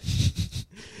 mate.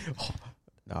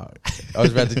 No, I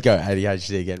was about to go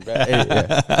ADHD again. But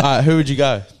yeah. Who would you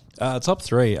go? Top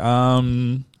 3.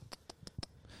 Trying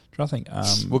to think.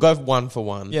 We'll go 1 for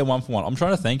 1. Yeah, 1 for 1. I'm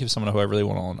trying to think of someone who I really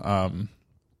want on.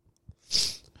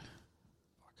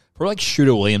 Probably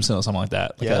Shooter Williamson or something like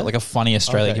that. Like a funny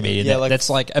Australian Okay. comedian Yeah, that's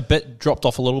a bit dropped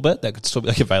off a little bit. That could still be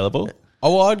available.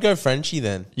 Oh, well, I'd go Frenchie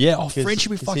then. Yeah, Frenchie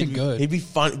would be fucking good. He'd be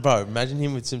fun, bro. Imagine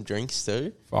him with some drinks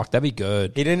too. Fuck, that'd be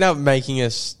good. He'd end up making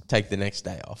us take the next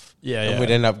day off. Yeah, and yeah.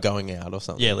 we'd end up going out or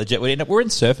something. Yeah, legit. We're in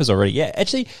Surfers already. Yeah,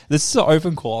 actually, this is an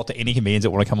open call to any comedians that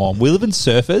want to come on. We live in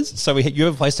Surfers, so you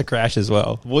have a place to crash as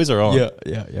well. The boys are on.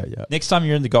 yeah. Next time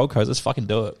you're in the Gold Coast, let's fucking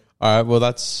do it. All right. Well,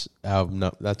 that's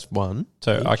that's 1.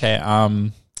 So okay,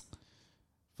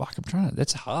 fuck, I'm trying to.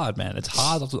 That's hard, man. It's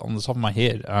hard on the top of my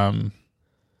head.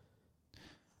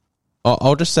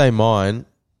 I'll just say mine.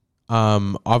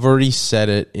 I've already said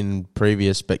it in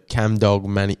previous, but Cam Dog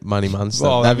Money Munster.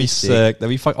 Oh, that'd be sick. That'd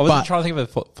be fuck. I was But- trying to think of a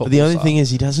football. But the only star. thing is,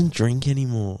 he doesn't drink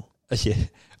anymore. Yeah,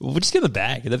 we'll just get the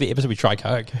bag. That'd be the episode we try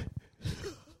Coke.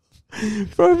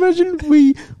 Bro, imagine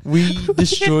we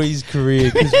destroy his career.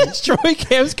 'Cause Destroy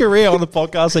Cam's career on the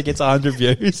podcast that gets 100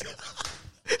 views.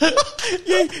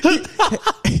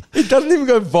 it doesn't even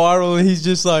go viral, and he's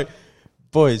just like,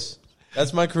 boys,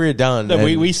 that's my career done. No,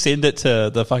 And we send it to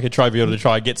the fucking Tribunal to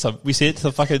try and get some. We send it to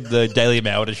the fucking the Daily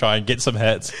Mail to try and get some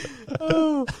hits.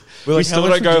 we're we like, still how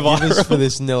much don't go would you give us viral. for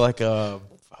this, and they're like,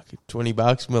 fuck it,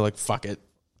 $20. And we're like, fuck it.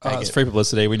 Take It's it. free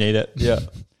publicity. We need it. Yeah.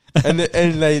 and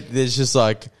there's just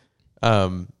like, I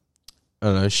don't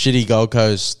know, shitty Gold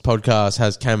Coast podcast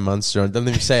has Cam Munster on. Doesn't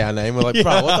even say our name. We're like,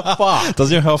 bro, what the fuck?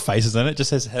 Doesn't even have our faces in it. Just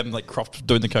has him cropped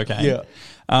doing the cocaine. Yeah.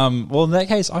 Well, in that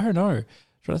case, I don't know.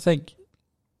 Trying to think.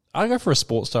 I'd go for a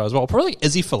sports star as well. Probably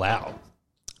Izzy Folau.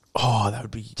 Oh, that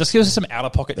would be. Just give us some out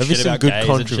of pocket That'd be shit some about good gays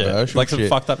and shit. controversial Like some shit.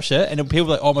 fucked up shit. And then people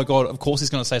are like, oh my God, of course he's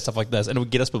going to say stuff like this. And it would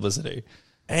get us publicity.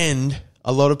 And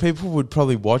a lot of people would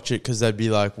probably watch it because they'd be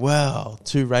like, wow,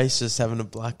 2 racists having a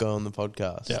black guy on the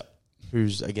podcast. Yeah.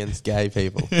 Who's against gay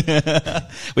people.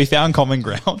 We found common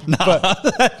ground. No,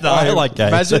 I like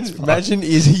gays. Imagine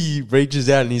Izzy reaches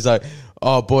out and he's like,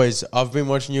 oh, boys, I've been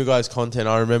watching you guys' content.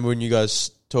 I remember when you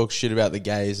guys talk shit about the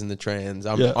gays and the trans,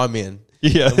 I'm in.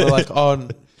 Yeah. And we're like, oh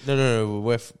no,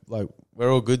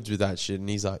 we're all good with that shit. And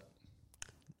he's like,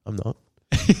 I'm not.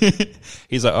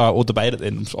 He's like, all right, we'll debate it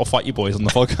then. I'll fight you boys on the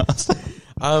podcast.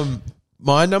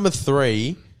 My number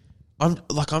 3. I'm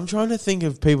trying to think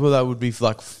of people that would be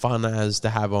like fun as to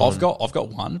have on. I've got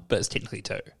one, but it's technically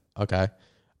 2. Okay.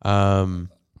 But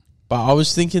I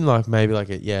was thinking like maybe like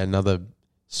another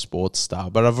sports star,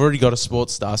 but I've already got a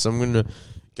sports star, so I'm going to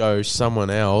go someone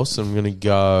else. I'm going to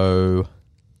go...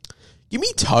 Give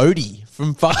me Toadie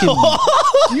from fucking...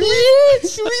 give me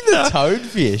the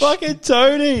Toadfish. Fucking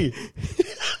Tony.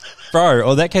 Bro,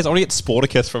 or in that case, I want to get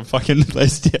Sporticus from fucking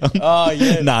Les Down. Oh,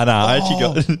 yeah. Nah, I actually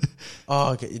got...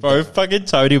 Oh, okay. Bro, fucking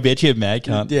Toadie will be actually a mad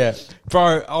cunt. Yeah.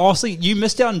 Bro, honestly, you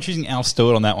missed out on choosing Al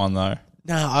Stewart on that one, though.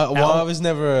 Nah, I was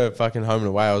never a fucking home and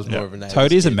away. I was more of a neighbours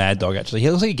Toadie's a kid. mad dog, actually. He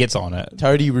looks like he gets on it.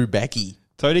 Toadie Rubecki.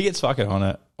 Toadie gets fucking on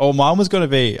it. Oh, mine was going to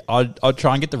be, I'd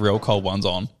try and get the real cold ones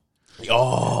on.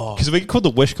 Oh. Because we could call the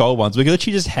Wish cold ones. We could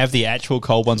literally just have the actual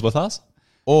cold ones with us.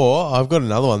 Or I've got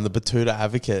another one, the Batuta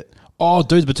Advocate. Oh,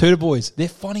 dude, the Batuta boys. They're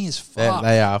funny as fuck.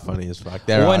 They are funny as fuck.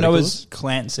 All I know is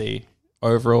Clancy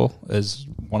overall is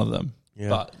one of them. Yeah.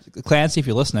 But Clancy, if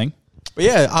you're listening. But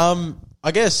yeah,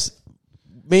 I guess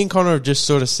me and Connor have just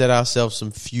sort of set ourselves some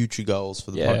future goals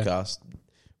for the podcast.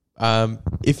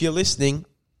 If you're listening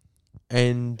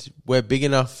and we're big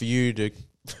enough for you to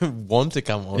want to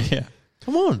come on,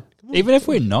 come on. Even if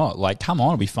we're not, like, come on,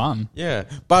 it'll be fun. Yeah.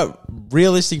 But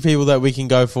realistic people that we can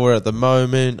go for at the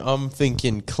moment, I'm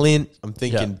thinking Clint, I'm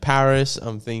thinking Paris,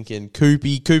 I'm thinking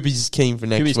Koopy. Koopy's keen for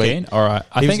next week. Keen? All right.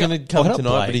 He was going to come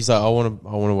tonight, but he's like, I want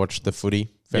to watch the footy.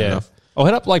 Fair enough. I'll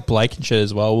hit up like Blake and shit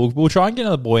as well. We'll try and get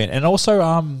another boy in. And also,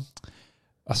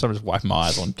 I sort of just wiped my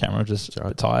eyes on camera, just a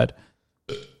bit tired.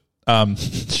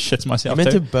 Shits myself. I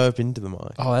meant to burp into the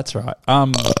mic. Oh, that's right.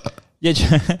 Yeah,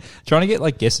 trying to get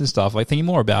like guests and stuff. Like thinking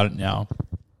more about it now.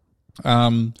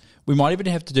 We might even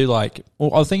have to do like.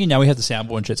 Well, I was thinking now we have the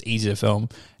soundboard and shit. It's easy to film.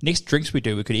 Next drinks we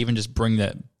do, we could even just bring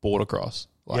that board across.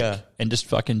 Like, and just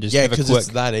fucking just have a because quick. it's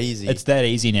that easy. It's that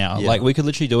easy now. Yeah. Like we could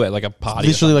literally do it at like a party.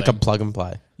 Literally like a plug and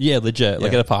play. Yeah, legit.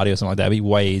 Like at a party or something like that. It'd be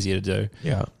way easier to do.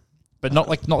 Yeah. But not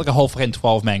like a whole fucking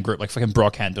 12-man group, like fucking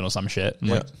Brockhampton or some shit.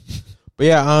 Yeah. But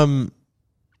yeah, I'm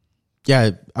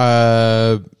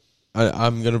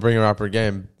gonna bring her up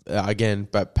again.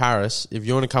 But Paris, if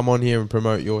you want to come on here and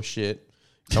promote your shit,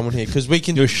 come on here because we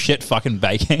can your shit fucking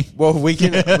baking. Well, we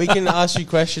can ask you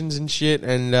questions and shit,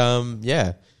 and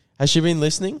yeah. Has she been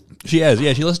listening? She has,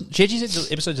 yeah. She listened. She actually said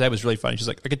the episode today was really funny. She's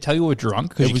like, I could tell you were drunk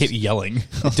because you kept yelling.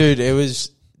 Dude, it was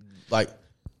like,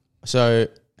 so...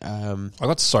 I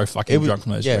got so fucking drunk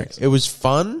from those drinks. It was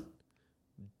fun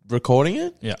recording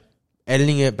it. Yeah.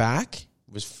 Editing it back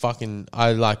was fucking...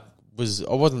 I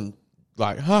wasn't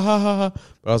like, ha, ha, ha, ha.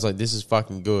 But I was like, this is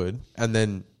fucking good. And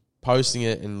then posting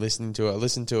it and listening to it. I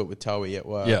listened to it with Toey at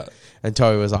work. Yeah. And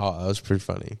Toey was like, oh, that was pretty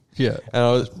funny. Yeah.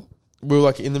 And we were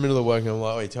like in the middle of work and I'm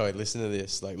like, wait, Toey, listen to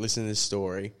this. Like, listen to this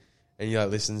story. And he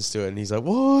like listens to it and he's like,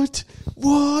 what?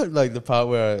 Like the part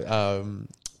where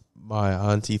my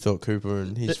auntie thought Cooper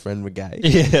and his friend were gay.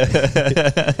 Yeah.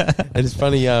 And it's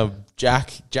funny,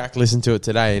 Jack listened to it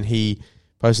today and he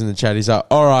posted in the chat, he's like,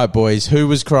 all right, boys, who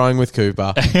was crying with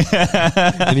Cooper?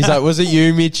 And he's like, was it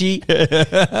you, Mitchie?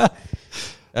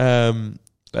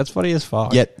 That's funny as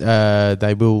fuck. Yet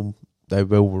they will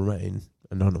remain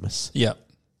anonymous. Yeah.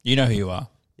 You know who you are.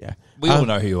 Yeah. We all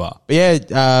know who you are. But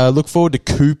yeah, look forward to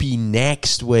Koopy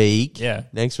next week. Yeah.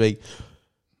 Next week.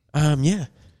 Yeah.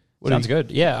 Sounds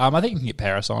good. Yeah, I think you can get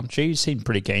Paris on. She seemed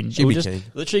pretty keen. She'd be just, keen.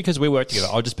 Literally, because we work together,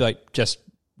 I'll just be like,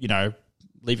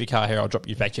 leave your car here. I'll drop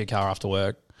you back to your car after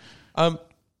work.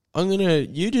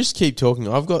 You just keep talking.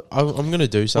 I'm gonna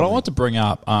do something. What I want to bring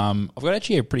up, I've got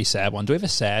actually a pretty sad one. Do we have a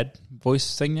sad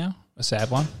voice thing now? A sad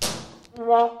one?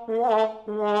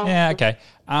 Yeah, okay.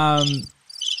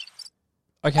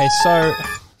 Okay, so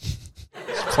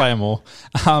let's play them all.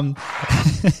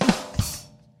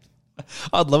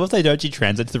 I'd love if they don't actually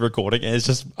translate to the recording and it's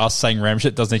just us saying random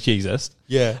shit that doesn't actually exist.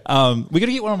 Yeah. We got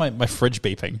to get one of my fridge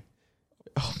beeping.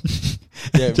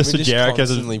 Yeah, just we Jarek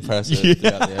constantly press it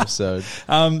throughout the episode.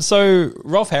 So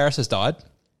Rolf Harris has died.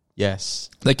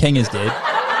 Yes. The king is dead.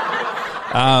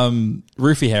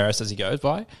 Roofy Harris as he goes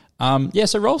by.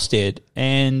 So Rolf's dead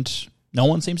and no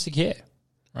one seems to care,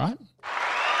 right?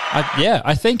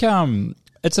 I think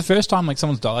it's the first time like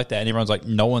someone's died like that and everyone's like,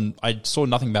 no one, I saw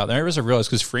nothing about them. It was a realize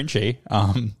because Frenchie,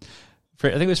 I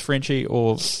think it was Frenchie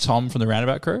or Tom from the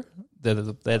Roundabout crew. They had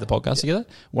the podcast together.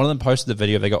 One of them posted the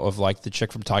video they got of like the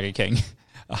chick from Tiger King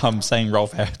saying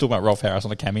talking about Rolf Harris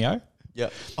on a cameo. Yeah.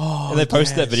 Oh, And they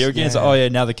posted that yes, video again. It's like, oh yeah,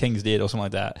 now the king's dead or something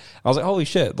like that. I was like, holy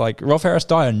shit! Like Rolf Harris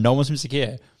died, and no one seems to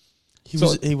care. He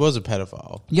was a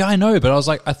pedophile. Yeah, I know, but I was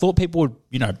like, I thought people would,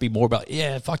 be more about,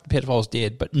 fuck the pedophile's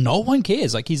dead, but no one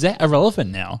cares. Like he's that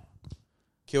irrelevant now.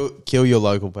 Kill your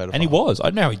local pedophile. And he was. I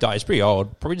don't know how he died. He's pretty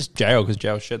old. Probably just jail because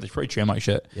jail shit. They probably treat him like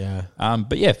shit. Yeah.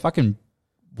 But yeah, fucking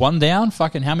one down.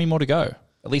 Fucking how many more to go?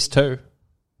 At least 2.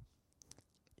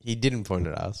 He didn't point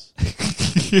at us.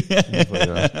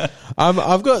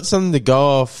 I've got something to go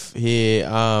off here.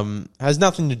 Has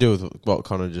nothing to do with what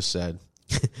Connor just said.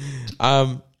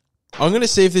 I'm going to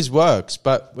see if this works,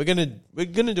 but we're going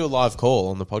to do a live call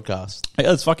on the podcast. Yeah,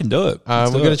 let's fucking do it.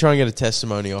 We're going to try and get a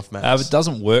testimony off Max. If it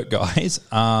doesn't work, guys,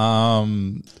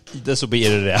 this will be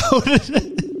edited out.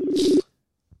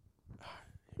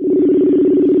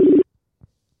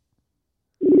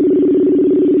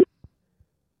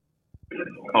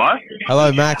 Hello?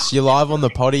 Hello, Max. You're live on the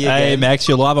potty again. Hey, Max,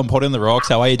 you're live on Pot in the Rocks.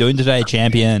 How are you doing today,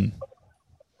 champion?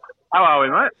 How are we,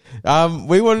 mate?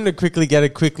 We wanted to quickly get a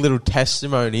quick little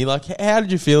testimony. Like, how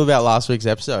did you feel about last week's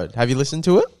episode? Have you listened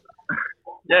to it?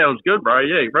 Yeah, it was good, bro.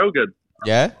 Yeah, real good.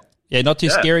 Yeah? Yeah, not too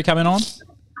scary coming on?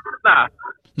 Nah.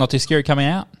 Not too scary coming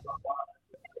out?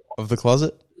 Of the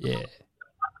closet? Yeah.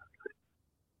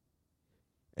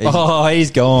 Oh,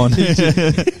 he's gone. He's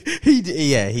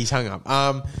hung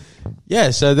up.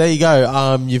 Yeah, so there you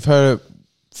go. You've heard it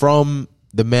from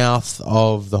the mouth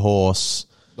of the horse.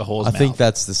 The horse I mouth. think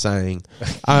that's the saying.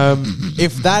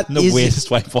 If that In the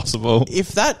weirdest way possible.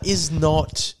 If that is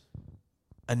not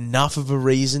enough of a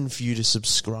reason for you to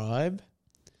subscribe,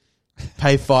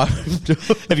 pay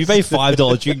 $5. If you pay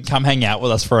 $5, you can come hang out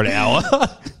with us for an hour.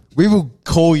 We will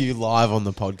call you live on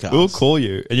the podcast. We'll call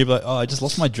you, and you'll be like, "Oh, I just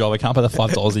lost my job. I can't pay the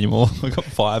 $5 anymore. I got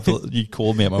 5. You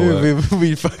called me at my work."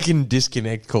 We fucking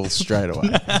disconnect calls straight away.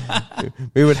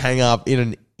 We would hang up in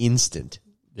an instant.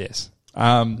 Yes.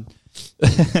 Besides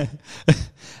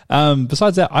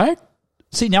that,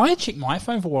 now I check my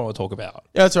phone for what I'll talk about.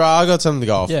 Yeah, that's all right. I got something to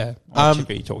go off. Yeah. I'll check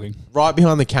what you're talking. Right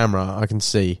behind the camera, I can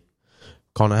see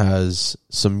Connor has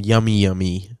some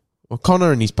yummy. Well,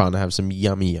 Connor and his partner have some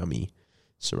yummy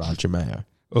sriracha mayo.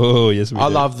 Oh, yes, we do. I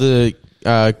love the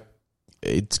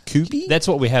it's Kewpie? That's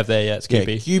what we have there, yeah. It's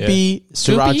Kewpie. Yeah, Kewpie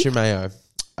sriracha Kewpie? mayo.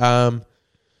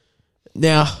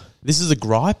 Now, this is a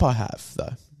gripe I have,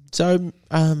 though. So,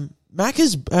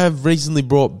 Macca's have recently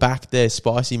brought back their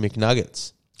spicy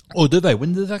McNuggets. Oh, did they?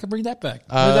 When did they bring that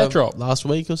back? When did that drop? Last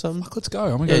week or something. Fuck, let's go.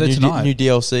 I'm going to go there new, tonight. new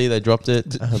DLC, they dropped it.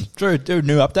 Do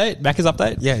new update? Macca's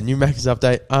update? Yeah, new Macca's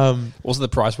update. Also, the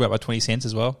price went up by 20 cents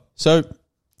as well. So,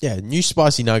 yeah, new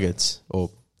spicy nuggets, or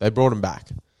they brought them back.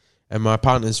 And my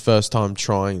partner's first time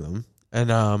trying them.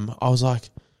 And I was like,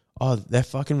 oh, they're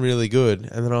fucking really good.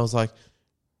 And then I was like,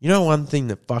 you know one thing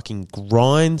that fucking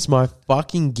grinds my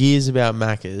fucking gears about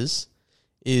Macca's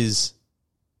is,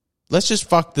 let's just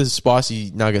fuck the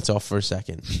spicy nuggets off for a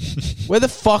second. Where the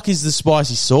fuck is the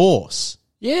spicy sauce?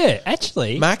 Yeah,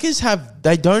 actually. Macca's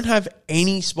they don't have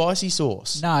any spicy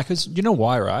sauce. Nah, because you know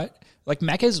why, right? Like,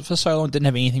 Macca's for so long didn't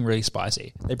have anything really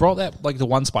spicy. They brought that, like, the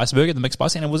one spicy burger, the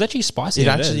McSpicy, and it was actually spicy. It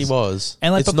actually was.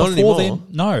 And, like, it's but not before anymore.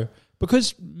 then, no.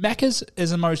 Because Macca's is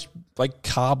the most, like,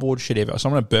 cardboard shit ever. So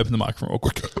I'm going to burp in the microphone real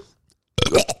quick.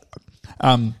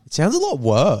 It sounds a lot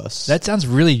worse. That sounds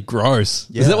really gross.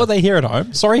 Yeah. Is that what they hear at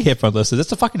home? Sorry, headphone listeners.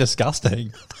 That's fucking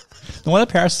disgusting. The one at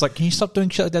Paris is like, can you stop doing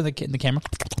shit like that in the camera?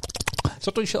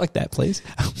 Stop doing shit like that, please.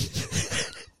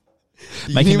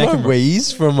 You hear my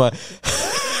wheeze from my...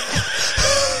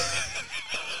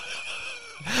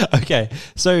 Okay,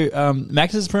 so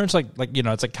Macca's is pretty much like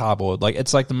it's like cardboard. Like,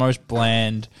 it's like the most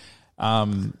bland,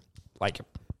 like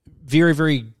very,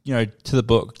 very, to the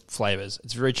book flavors.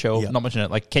 It's very chill, Yep. not much in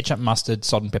it. Like ketchup, mustard,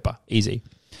 salt, and pepper, easy.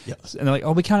 Yep. And they're like,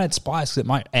 oh, we can't add spice because it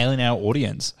might alienate our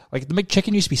audience. Like, the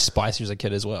McChicken used to be spicy as a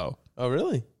kid as well. Oh,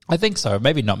 really? I think so.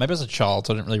 Maybe not. Maybe I was a child,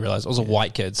 so I didn't really realize. I was a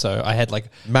white kid, so I had like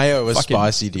Mayo was fucking-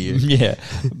 spicy to you. Yeah.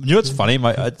 You know what's funny?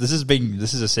 This is a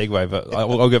segue, but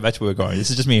I'll go back to where we're going. This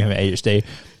is just me having ADHD.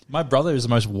 My brother is the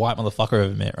most white motherfucker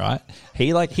I've ever met, right?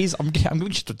 I'm giving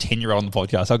just a 10-year-old on the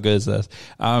podcast. How good is this?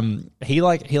 He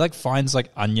finds like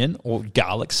onion or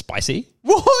garlic spicy.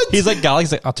 What? He's like,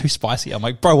 garlic's like, oh, too spicy. I'm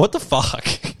like, bro, what the fuck?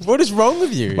 What is wrong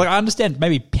with you? Like, I understand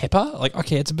maybe pepper. Like,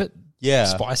 okay, it's a bit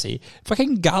spicy.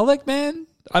 Fucking garlic, man.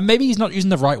 Maybe he's not using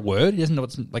the right word. He doesn't know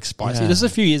what's like spicy. Yeah. This is a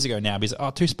few years ago now. But he's like,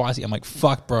 oh, too spicy. I'm like,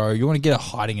 fuck, bro. You want to get a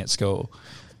hiding at school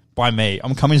by me?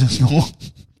 I'm coming to school.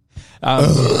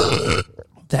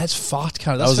 That's fucked,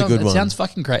 kind of. That was a good one. It sounds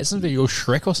fucking great. It sounds like your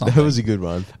Shrek or something. That was a good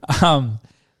one.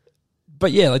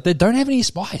 But yeah, like, they don't have any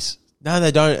spice. No,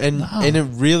 they don't. And it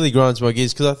really grinds my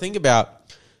gears because I think about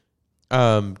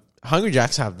Hungry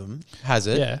Jack's have them. Has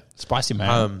it? Yeah, spicy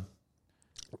mayo.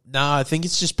 No, I think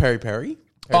it's just peri peri.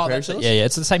 Peri sauce? Yeah,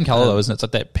 it's the same color though, isn't it? It's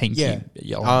like that pinky.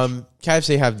 Orange.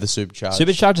 KFC have the supercharged.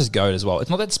 Supercharged is goat as well. It's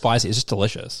not that spicy. It's just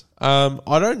delicious.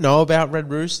 I don't know about Red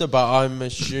Rooster, but I'm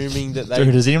assuming that they.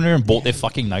 Dude, has anyone even bought their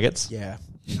fucking nuggets? Yeah,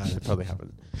 no, they probably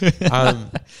haven't.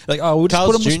 We'll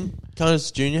just put them.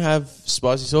 Carl's Jr. have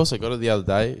spicy sauce. I got it the other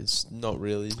day. It's not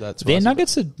really that spicy. Their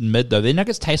nuggets are mid though. Their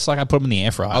nuggets taste like I put them in the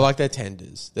air fryer. I like their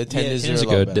tenders. Their tenders are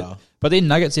good. better. But their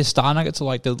nuggets, their star nuggets are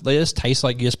like they just taste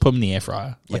like you just put them in the air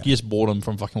fryer. Like you just bought them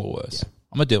from fucking Woolworths. Yeah.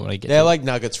 I'm gonna do it when I get. They're like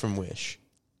nuggets from Wish,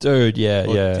 dude. Yeah,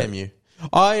 or yeah.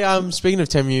 Temu. Speaking of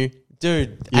Temu,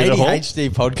 dude, ADHD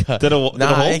podcast.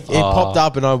 It popped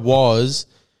up and I was.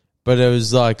 But it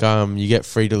was like you get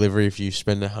free delivery if you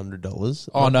spend $100.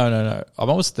 Oh no! I'm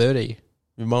almost 30.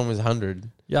 Your mum was 100.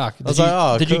 Yeah.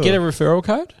 Did you get a referral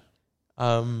code?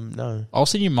 No. I'll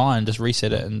send you mine. Just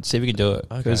reset it and see if we can do it.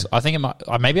 Because I think it might.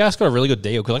 Maybe I just got a really good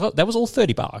deal. Because that was all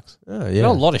 $30. Oh yeah. Got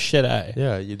a lot of shit, eh?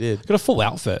 Yeah, you did. Got a full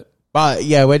outfit. But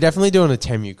yeah, we're definitely doing a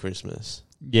Temu Christmas.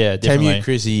 Yeah, definitely.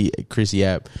 Temu Chrissy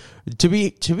app. To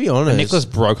be honest, and Nicholas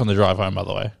broke on the drive home. By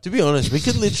the way, to be honest, we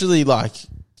could literally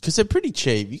because they're pretty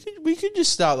cheap. We could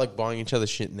just start buying each other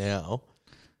shit now,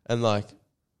 and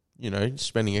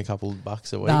spending a couple of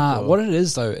bucks a week. What it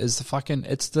is though is the fucking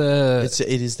it is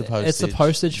the postage. It's the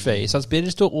postage fee. So it's better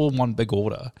just do it all in one big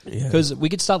order. Because we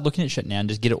could start looking at shit now and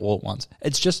just get it all at once.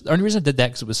 It's just the only reason I did that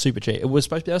because it was super cheap. It was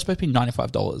supposed to be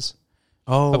 $95.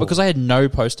 Oh, but because I had no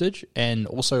postage and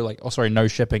also no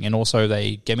shipping, and also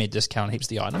they gave me a discount on heaps of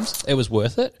the items, it was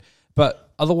worth it.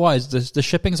 But otherwise, the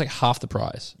shipping is like half the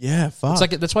price. Yeah, fuck.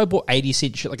 It's that's why I bought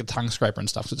 80-cent shit like a tongue scraper and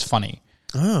stuff. So it's funny.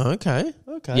 Oh, okay.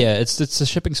 Yeah, it's the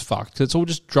shipping's fucked. It's all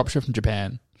just drop ship from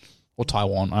Japan or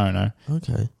Taiwan. I don't know.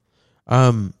 Okay.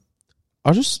 I'm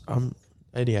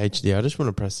ADHD. I just want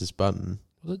to press this button.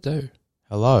 What does it do?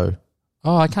 Hello.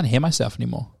 Oh, I can't hear myself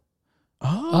anymore.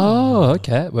 Oh,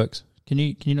 okay, it works. Can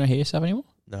you not hear yourself anymore?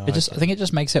 No. I think it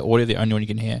just makes that audio the only one you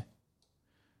can hear.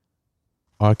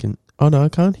 I can. Oh no, I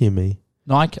can't hear me.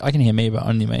 No, I can hear me, but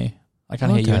only me. I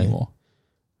can't hear you anymore.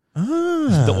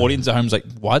 The audience at home's like,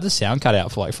 why did the sound cut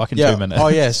out for fucking 2 minutes? Oh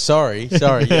yeah, sorry.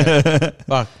 Yeah.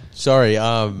 Fuck. Sorry.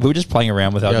 We were just playing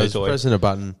around with our new toy. Pressing a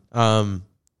button.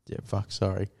 Yeah, fuck,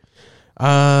 sorry.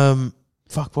 Fuck,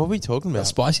 what were we talking about?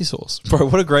 Spicy sauce. Bro,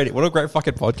 what a great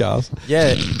fucking podcast.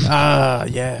 Yeah.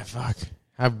 Yeah, fuck.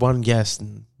 Have one guest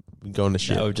and we go on the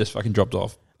shit. No, just fucking dropped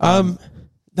off. No,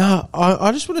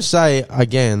 I just want to say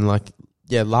again,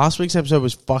 last week's episode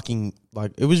was fucking,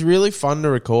 it was really fun to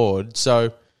record.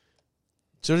 So,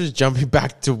 sort of just jumping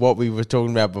back to what we were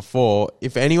talking about before,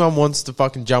 if anyone wants to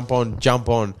fucking jump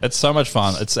on. It's so much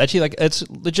fun. It's actually, it's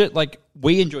legit,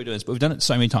 we enjoy doing this, but we've done it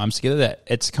so many times together that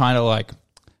it's kind of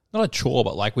not a chore,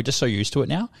 but we're just so used to it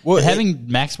now. Well,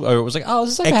 having Max over, it was this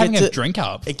is like having a drink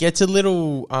up. It gets a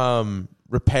little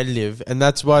repetitive, and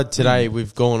that's why today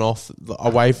we've gone off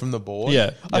away from the board.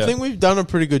 Yeah, I think we've done a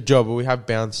pretty good job, but we have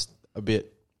bounced a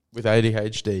bit with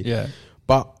ADHD. Yeah.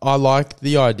 But I like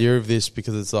the idea of this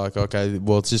because it's okay,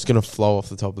 well, it's just going to flow off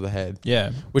the top of the head.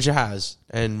 Yeah. Which it has,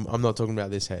 and I'm not talking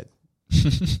about this head.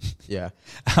 Yeah.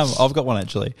 I've got one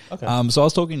actually. Okay. So I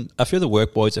was talking, a few of the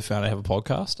work boys have found I have a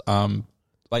podcast.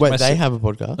 Wait, they have a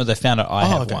podcast? No, they found out I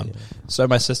have one. Yeah. So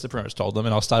my sister pretty much told them,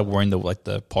 and I started wearing the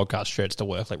podcast shirts to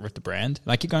work, with the brand.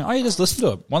 And I keep going, you just listen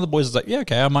to it. One of the boys was like, yeah,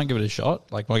 okay, I might give it a shot.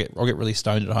 I'll get really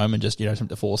stoned at home and just, something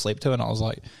to fall asleep to. And I was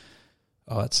like,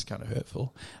 oh, that's kind of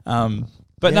hurtful.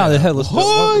 But no, they had listened.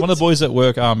 One of the boys at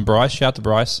work, Bryce, shout out to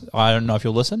Bryce. I don't know if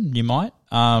you'll listen. You might.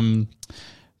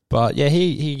 But yeah,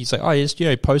 he's like, you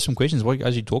just, post some questions. What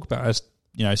guys you talk about? I just,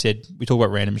 said we talk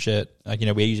about random shit. We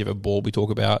usually have a board we talk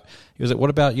about. He was like, what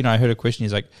about, I heard a question.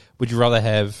 He's like, would you rather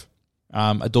have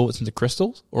a door that's into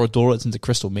crystals or a door that's into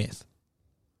crystal meth?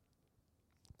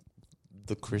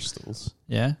 The crystals.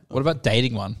 Yeah. What about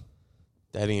dating one?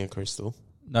 Dating a crystal?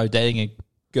 No, dating a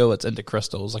girl that's into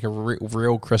crystals, like a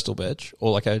real crystal bitch,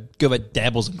 or like a girl that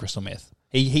dabbles in crystal meth.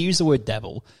 He used the word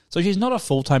dabble. So she's not a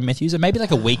full-time meth user, maybe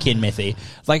a weekend methy.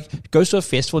 Goes to a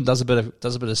festival and does a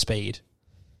bit of speed.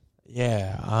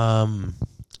 Yeah.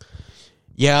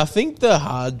 Yeah, I think the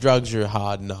hard drugs are a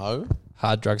hard no.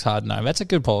 Hard drugs, hard no. That's a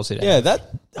good policy to have.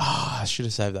 I should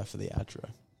have saved that for the outro.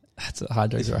 That's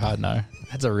hard drugs are a hard no.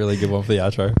 That's a really good one for the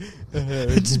outro.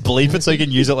 Just bleep it so you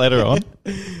can use it later on.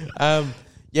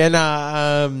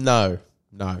 No.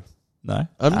 No?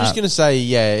 I'm just going to say,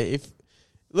 if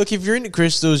you're into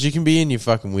crystals, you can be in your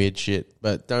fucking weird shit,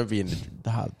 but don't be into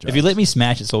the hard drugs. If you let me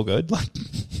smash, it's all good.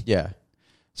 Yeah.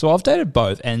 So I've dated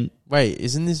both, and... Wait,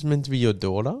 isn't this meant to be your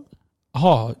daughter?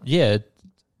 Oh, yeah.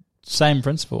 Same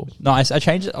principle. No, I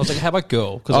changed it. I was like, how about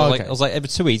girl? Because I was like, if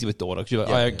it's too easy with daughter, because you're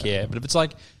like, I don't care. But if it's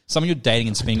like someone you're dating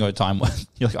and spending your time with,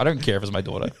 you're like, I don't care if it's my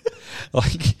daughter.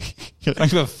 Like, you don't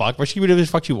give a fuck. But she can do whatever the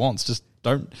fuck she wants. Just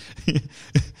don't,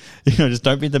 just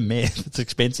don't be the meth. It's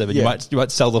expensive, and you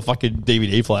might sell the fucking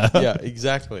DVD player. Yeah,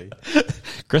 exactly.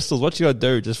 Crystals, what you gotta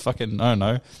do? Just fucking, I don't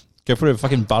know, go put a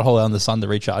fucking butthole out in the sun to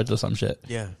recharge or some shit.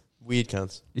 Yeah. Weird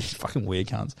cunts. Fucking weird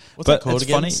cunts. What's that called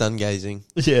again? Funny. Sun gazing.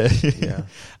 Yeah.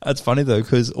 It's funny though,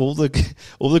 because all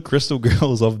the crystal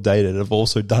girls I've dated have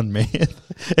also done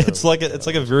meth. It's like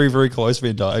a very, very close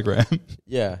Venn diagram.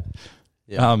 Yeah.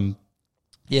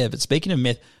 But speaking of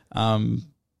meth, shall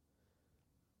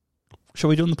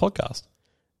we do on the podcast?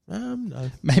 No.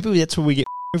 Maybe that's where we get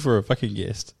for a fucking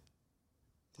guest.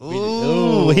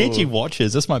 Ooh, he actually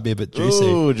watches. This might be a bit juicy.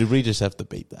 Ooh, did we just have to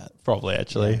beat that? Probably,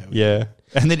 actually. Yeah.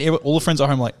 And then all the friends at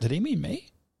home are like, did he mean me?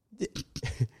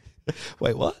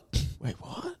 Wait, what?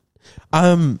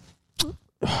 I'm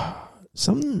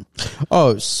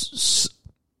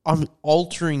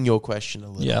altering your question a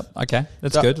little. Yeah, okay.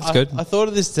 That's good. That's good. I thought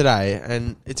of this today,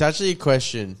 and it's actually a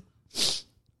question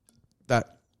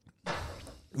that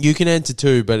you can answer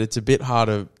too, but it's a bit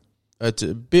harder. It's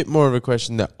a bit more of a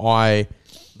question that I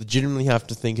legitimately have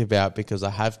to think about because I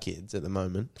have kids at the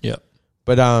moment. Yeah.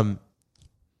 But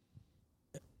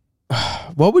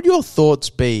what would your thoughts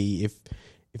be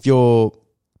if your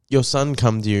son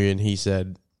come to you and he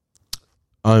said,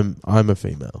 I'm a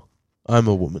female, I'm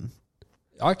a woman?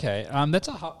 Okay,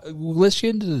 let's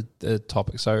get into the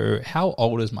topic. So, how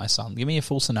old is my son? Give me a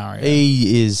full scenario.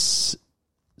 He is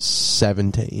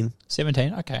 17.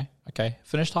 17. Okay.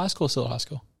 Finished high school, or still at high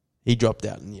school? He dropped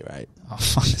out in year 8. Oh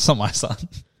fuck, that's not my son.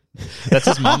 That's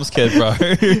his mum's kid, bro.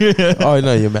 Oh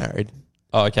no, you're married.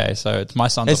 Oh, okay, so it's my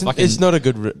son's It's not a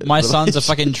good my son's a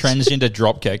fucking transgender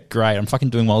dropkick. Great, I'm fucking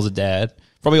doing well as a dad.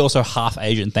 Probably also half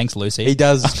Asian. Thanks, Lucy. He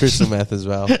does crystal meth as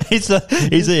well. he's a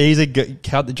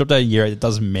cat that dropped out a year that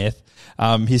does meth.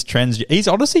 He's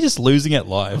honestly just losing at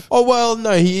life. Oh well,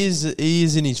 no, he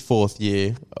is in his 4th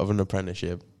year of an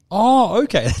apprenticeship. Oh,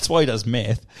 okay, that's why he does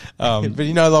meth. But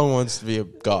he no longer wants to be a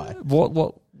guy.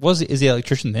 What was he? Is he an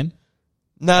electrician then?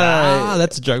 No.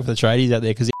 That's a joke for the tradies out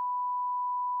there because.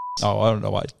 Oh, I don't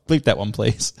know why. Bleep that one,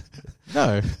 please.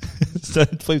 No.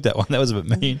 Bleep that one. That was a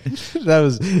bit mean. That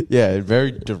was,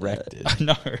 very directed.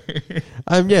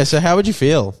 I know. So how would you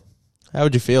feel?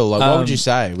 Like, what would you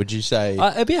say? Would you say...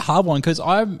 it'd be a hard one because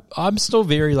I'm still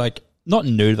very, like, not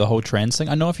new to the whole trans thing.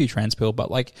 I know a few trans people,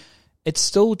 but, like, it's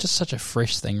still just such a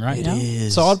fresh thing right now. It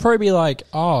is. So I'd probably be like,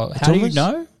 how do you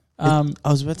know? I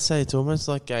was about to say, it's almost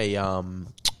like a...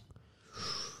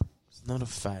 it's not a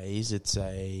phase, it's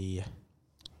a...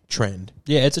 trend.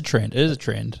 Yeah, it's a trend. It is a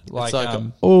trend. Like,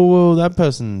 that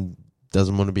person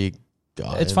doesn't want to be a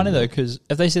guy. It's funny though because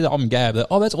if they say that I'm gay, they're,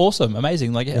 that's awesome,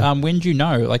 amazing. Like, when do you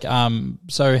know? Like,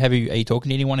 so are you talking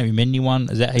to anyone? Have you met anyone?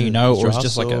 Is that how you know, or is it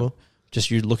just like just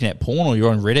you looking at porn, or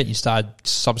you're on Reddit and you start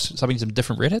subbing some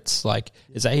different Reddits? Like,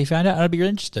 is that how you found out? I'd be really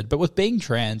interested. But with being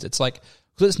trans, it's like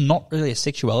because it's not really a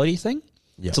sexuality thing.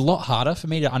 Yeah. It's a lot harder for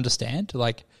me to understand.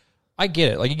 Like, I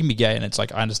get it. Like, you can be gay and it's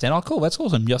like, I understand. Oh, cool. That's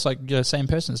awesome. Just like you're the same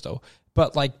person still.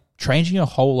 But like changing your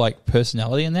whole like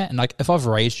personality in that. And like, if I've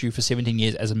raised you for 17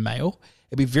 years as a male,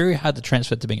 it'd be very hard to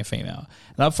transfer to being a female.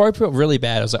 And I've probably felt really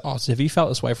bad. I was like, so have you felt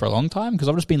this way for a long time? Because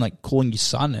I've just been like calling you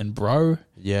son and bro.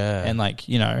 Yeah. And like,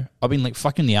 I've been like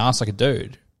fucking the ass like a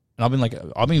dude. And I've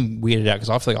been weirded out because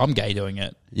I feel like I'm gay doing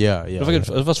it. Yeah. If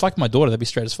I was fucking my daughter, that'd be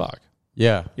straight as fuck.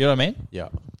 Yeah. You know what I mean? Yeah.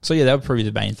 So yeah, that would probably be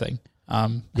the main thing.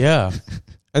 Yeah.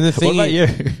 And the thing, what about you?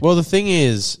 Well, the thing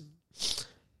is,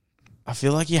 I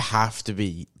feel like you have to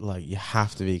be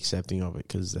accepting of it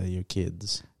because they're your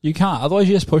kids. You can't, otherwise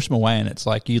you just push them away, and it's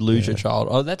like you lose your child.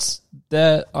 Oh, that's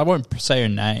the I won't say her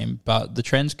name, but the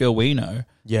trans girl we know.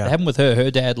 Yeah, it happened with her. Her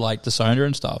dad like disowned her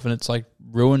and stuff, and it's like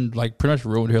pretty much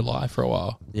ruined her life for a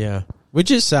while. Yeah,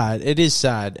 which is sad. It is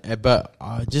sad, but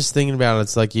just thinking about it,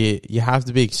 it's like you have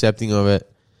to be accepting of it.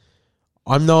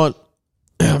 I'm not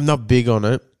big on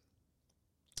it.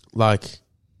 Like,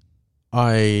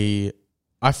 I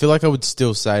feel like I would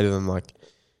still say to them, like,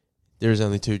 there is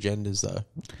only 2 genders, though.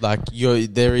 Like,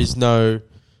 there is no.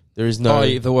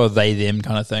 Oh, they, them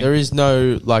kind of thing. There is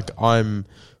no, like, I'm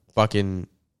fucking,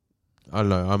 I don't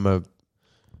know,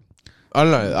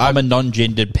 I'm a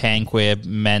non-gendered panqueer,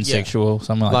 mansexual,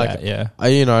 something like that, yeah.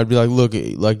 I'd be like, look,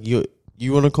 like, you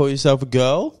want to call yourself a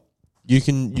girl? You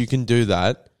can do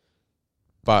that,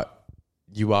 but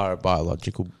you are a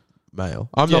biological male.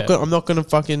 I'm not going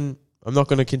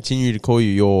to continue to call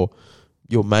you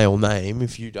your male name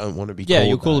if you don't want to be Yeah, called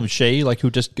you'll call that. them she. Like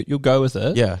you'll go with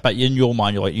it. Yeah. But in your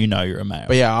mind, you're like, you're a male.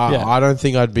 But I don't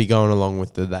think I'd be going along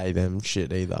with the they them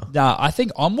shit either. Nah, I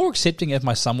think I'm more accepting if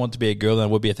my son wants to be a girl than I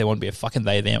would be if they want to be a fucking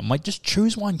they them. I'm like, just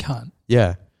choose one, cunt.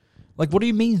 Yeah, Like, what do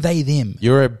you mean they them?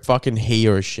 you're a fucking he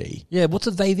or a she. Yeah, what's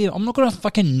a they them? I'm not gonna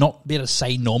fucking not be able to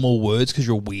say normal words because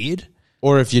you're weird.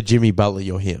 Or if you're Jimmy Butler,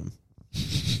 you're him.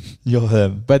 You're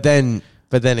him. But then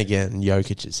again,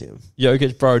 Jokic is him.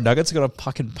 Jokic, bro, Nuggets are gonna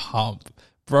fucking pump.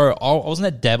 Bro, I wasn't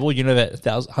that devil, that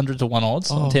 100 to 1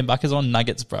 odds on $10 on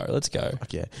Nuggets, bro. Let's go.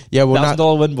 Okay. Yeah, well,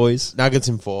 $1,000 win, boys. Nuggets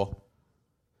in 4.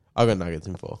 I got Nuggets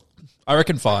in 4. I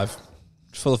reckon 5.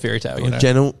 Full of fairy tale,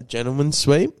 Gentleman's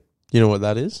sweep. You know what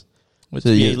that is? Which,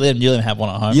 So you let him have one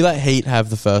at home. You let Heat have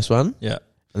the first one, Yeah.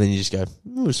 and then you just go,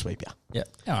 we'll sweep you. Yeah.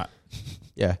 All right.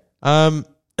 Yeah.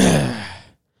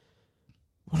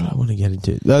 What do I want to get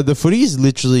into? The footy is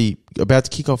literally about to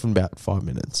kick off in about 5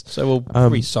 minutes. So we'll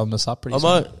probably sum this up pretty I soon.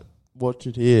 might watch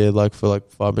it here for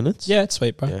 5 minutes. Yeah, it's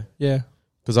sweet, bro. Yeah.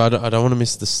 Because I don't want to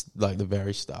miss this the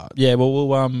very start. Yeah,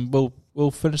 well,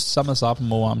 we'll finish sum this up and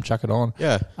we'll chuck it on.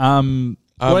 Yeah.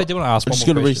 What I do want to ask I'm one just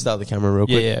more going to question. restart the camera real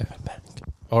quick. Yeah.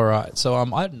 All right. So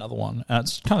I had another one, and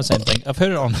it's kind of the same thing. I've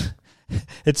heard it on.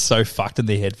 It's so fucked in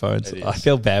the headphones. I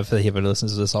feel bad for the headphone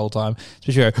listeners this whole time.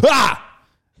 Especially go, ah!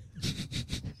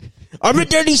 I'm a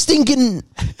dirty stinking.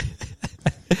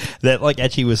 That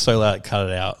actually was so loud, cut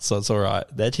it out. So it's all right.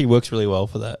 That actually works really well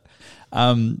for that.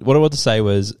 What I wanted to say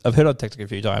was, I've heard on TikTok a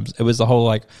few times. It was the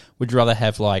whole would you rather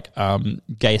have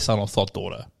gay son or thought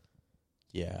daughter?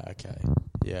 Yeah. Okay.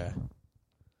 Yeah.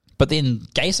 But then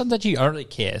gay sons actually I don't really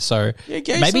care. So Yeah,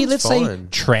 gay maybe son's let's fine. say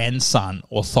trans son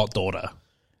or thought daughter.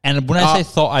 And when I say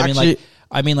thought,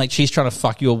 I mean she's trying to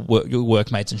fuck your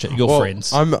workmates and shit, your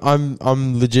friends.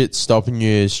 I'm legit stopping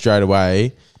you straight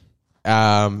away.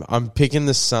 I'm picking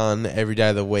the son every day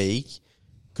of the week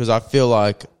because I feel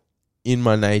like in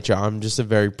my nature I'm just a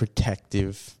very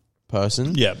protective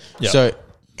person. Yeah. So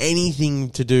anything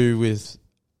to do with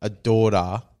a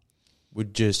daughter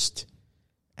would just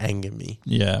anger me.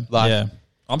 Yeah. Like- yeah.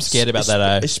 I'm scared about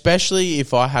that, Especially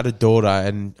if I had a daughter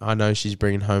and I know she's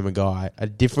bringing home a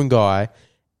different guy,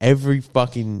 every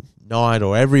fucking night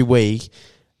or every week.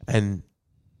 And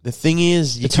the thing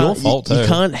is, It's your fault too. You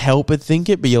can't help but think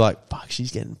it, but you're like, fuck,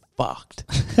 she's getting fucked.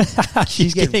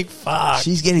 She's getting fucked.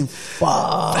 She's getting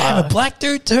fucked. I'm a black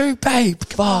dude too, babe.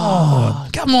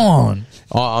 Come on.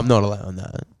 Oh, I'm not allowing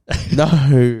that. No.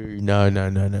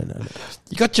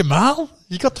 You got Jamal?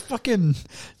 You got the fucking...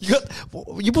 You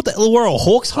brought the Illawarra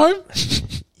Hawks home?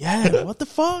 Yeah, what the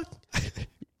fuck?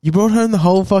 You brought home the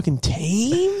whole fucking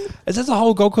team? Is that the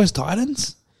whole Gold Coast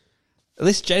Titans? At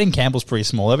least Jaden Campbell's pretty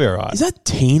small. That'll be all right. Is that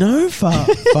Tino? Is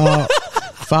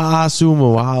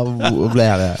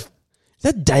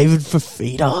that David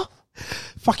Fafita?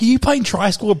 Fuck, are you playing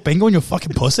try-score bingo on your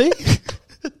fucking pussy?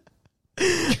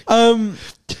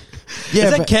 Yeah,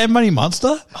 Is that Cam Money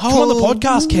Monster? Come on the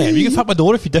podcast, Cam. You can fuck my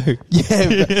daughter if you do.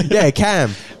 yeah,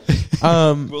 Cam.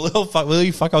 Will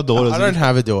you fuck our daughters? I don't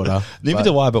have a daughter. Neither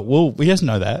do I, but we just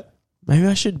know that. Maybe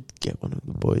I should get one of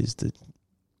the boys to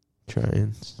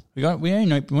trans. We only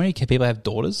know people have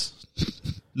daughters.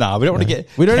 Nah, we don't want to get.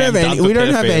 We don't Cam have done any. for We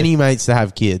don't have pedophilia. any mates that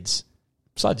have kids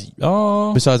Besides,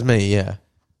 besides me. Yeah,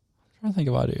 I don't think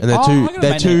if I do. and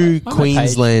they're two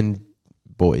Queensland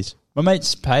boys. My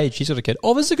mate's Paige, she's got a kid.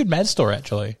 Oh, this is a good mad story,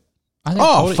 actually. I think Oh,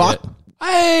 I told it fuck. yet.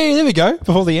 Hey, there we go.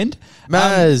 Before the end.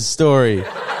 Maz story.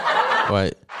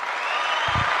 Wait.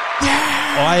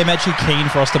 I am actually keen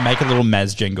for us to make a little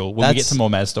Maz jingle when we get some more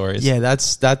Maz stories. Yeah,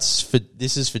 that's for.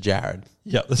 This is for Jared.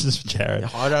 Yeah, this is for Jared.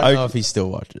 I don't know if he still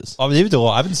watches. I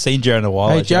haven't seen Jared in a while.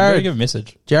 Hey, actually. I'm Jared. gonna give a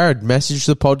message. Jared, message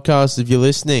the podcast if you're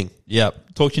listening. Yeah,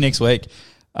 talk to you next week.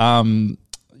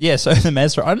 Yeah, so the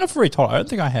Maz story. I don't know if I've already told. I don't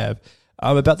think I have.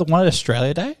 About the one at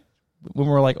Australia Day when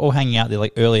we were all hanging out there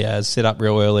early as set up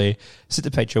real early, sit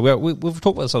the picture. We've talked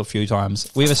about this a few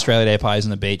times. We have Australia Day parties on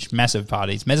the beach, massive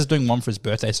parties. Mez is doing one for his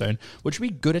birthday soon, which would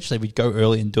be good actually. We'd go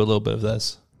early and do a little bit of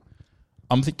this.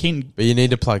 I'm keen. But you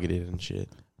need to plug it in and shit.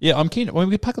 Yeah, I'm keen. We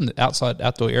could park on the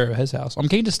outdoor area of his house. I'm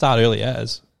keen to start early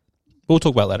as. We'll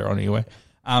talk about it later on anyway.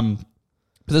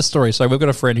 But this story, so we've got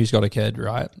a friend who's got a kid,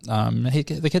 right?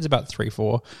 The kid's about 3,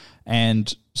 4.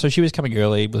 And so she was coming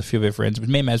early with a few of her friends. But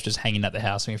me and Maz just hanging at the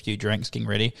house, having a few drinks, getting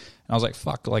ready. And I was like,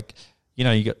 fuck, you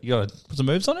got to put some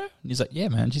moves on her? And he's like, yeah,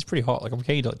 man, she's pretty hot. I'm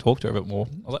keen to talk to her a bit more.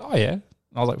 I was like, oh, yeah. And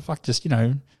I was like, fuck, just,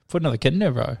 put another kid in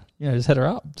there, bro. Just hit her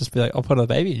up. Just be like, I'll put another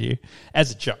baby in you.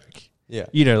 As a joke. Yeah.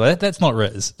 That's not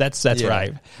Riz. That's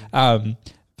rape.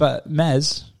 But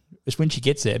Maz, when she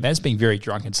gets there, Maz being very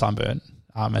drunk and sunburnt,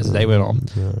 as the day went on.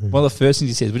 One of the first things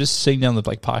he says, we're just sitting down the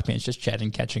like park bench, just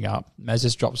chatting, catching up. Maz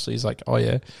just drops, he's like, "Oh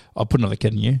yeah, I'll put another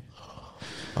kid in you."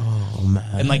 Oh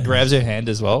man! And like grabs her hand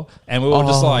as well, and we were all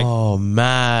just like, "Oh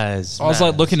Maz!" I was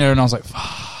like looking at her, and I was like,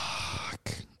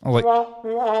 "Fuck!" I was like,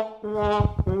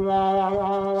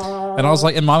 and I was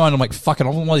like, in my mind, I'm like, "Fucking!"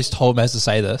 I'm always told Maz to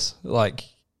say this, like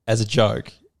as a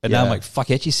joke, and now I'm like, "Fuck!"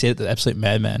 He actually said it, the absolute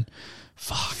madman.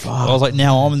 Fuck! I was like,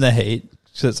 now I'm in the heat.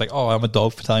 So it's like, oh, I'm a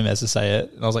dog for telling Maz to say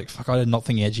it. And I was like, fuck, I did not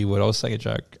think he actually would. I was saying a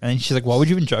joke. And then she's like, why would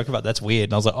you even joke about that? That's weird.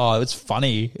 And I was like, oh, it's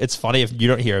funny. It's funny if you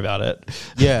don't hear about it.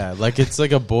 Yeah, like it's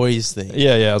like a boys thing.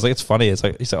 Yeah. I was like, it's funny. It's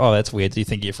like, he's like, oh, that's weird. Do you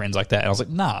think your friend's like that? And I was like,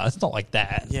 nah, it's not like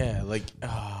that. Yeah, like,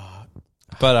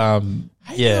 but how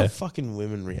yeah, fucking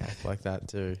women react like that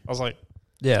too. I was like,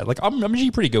 yeah, like I'm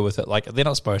usually pretty good with it. Like they're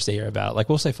not supposed to hear about it. Like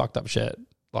we'll say fucked up shit.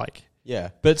 Like, yeah,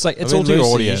 but it's like it's I mean, all to your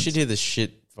Lucy, audience. You should hear the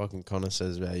shit fucking Connor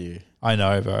says about you. I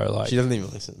know, bro. Like She doesn't even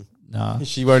listen. nah.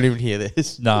 She won't even hear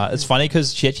this. Nah, it's funny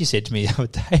because she actually said to me the other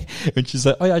day when she's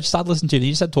like, "Oh, yeah, I just started listening to you. And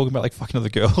you started talking about like fucking other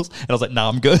girls," and I was like, "Nah,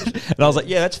 I'm good." And I was like,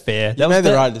 "Yeah, that's fair." You made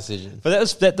the right decision. But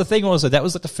the thing was that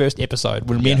was like the first episode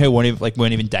when me and her weren't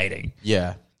even dating.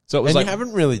 Yeah. So it was and like you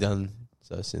haven't really done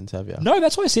so since, have you? no.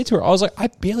 That's what I said to her. I was like, I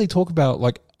barely talk about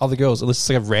like other girls unless it's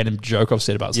like a random joke I've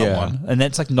said about someone, and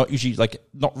that's like not usually like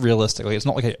not realistic. Like it's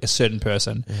not like a certain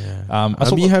person. Yeah.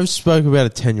 You have spoke about a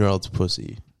 10-year-old's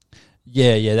pussy.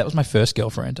 Yeah, that was my first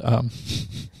girlfriend.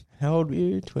 How old were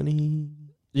you? 20?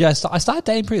 Yeah, I started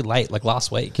dating pretty late, like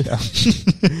last week.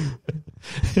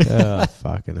 Oh,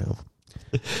 fucking hell.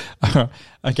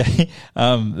 Okay.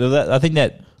 I think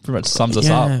that pretty much sums us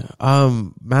up.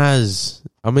 Maz.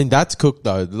 I mean, that's cooked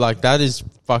though. Like that is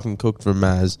fucking cooked from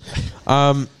Maz.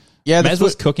 Yeah, Maz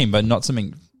was cooking, but not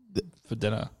something for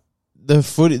dinner. The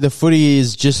footy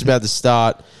is just about to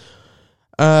start.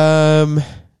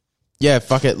 Yeah,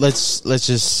 fuck it.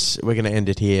 We're gonna end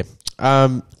it here.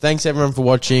 Thanks everyone for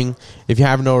watching. If you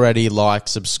haven't already, like,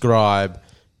 subscribe,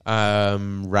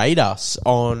 rate us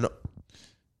on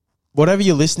whatever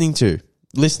you're listening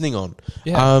on.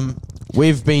 Yeah.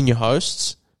 We've been your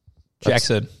hosts,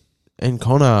 Jackson and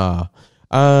Connor.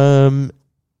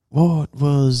 What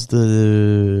was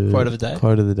the quote of the day?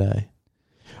 Quote of the day.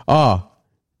 Oh,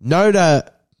 no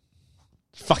to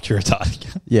fuck your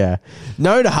retarded. Yeah,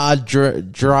 no to hard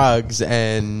drugs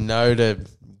and no to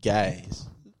gays.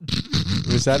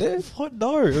 Was that it? What?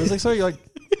 No, it was like so. Like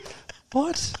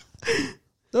what?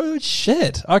 No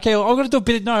shit. Okay, well, I'm gonna do a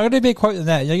bit. No, I'm gonna do a bit of quote than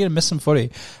that. You're gonna miss some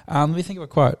footy. Let me think of a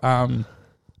quote.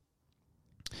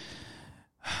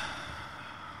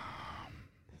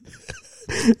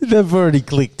 They've already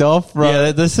clicked off, bro.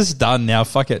 Yeah, this is done now.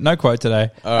 Fuck it. No quote today.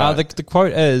 Right. The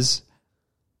quote is,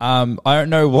 I don't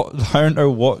know what.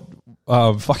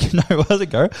 Fucking no. Where does it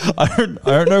go? I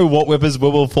don't know what weapons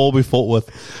will fall be fought with,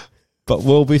 but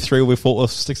will be three will be fought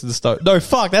with sticks in the stone. No,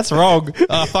 fuck, that's wrong.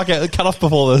 Fuck it. Cut off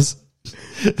before this.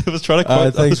 I was trying to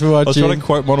quote. Thanks for watching. I was trying to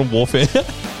quote Modern Warfare.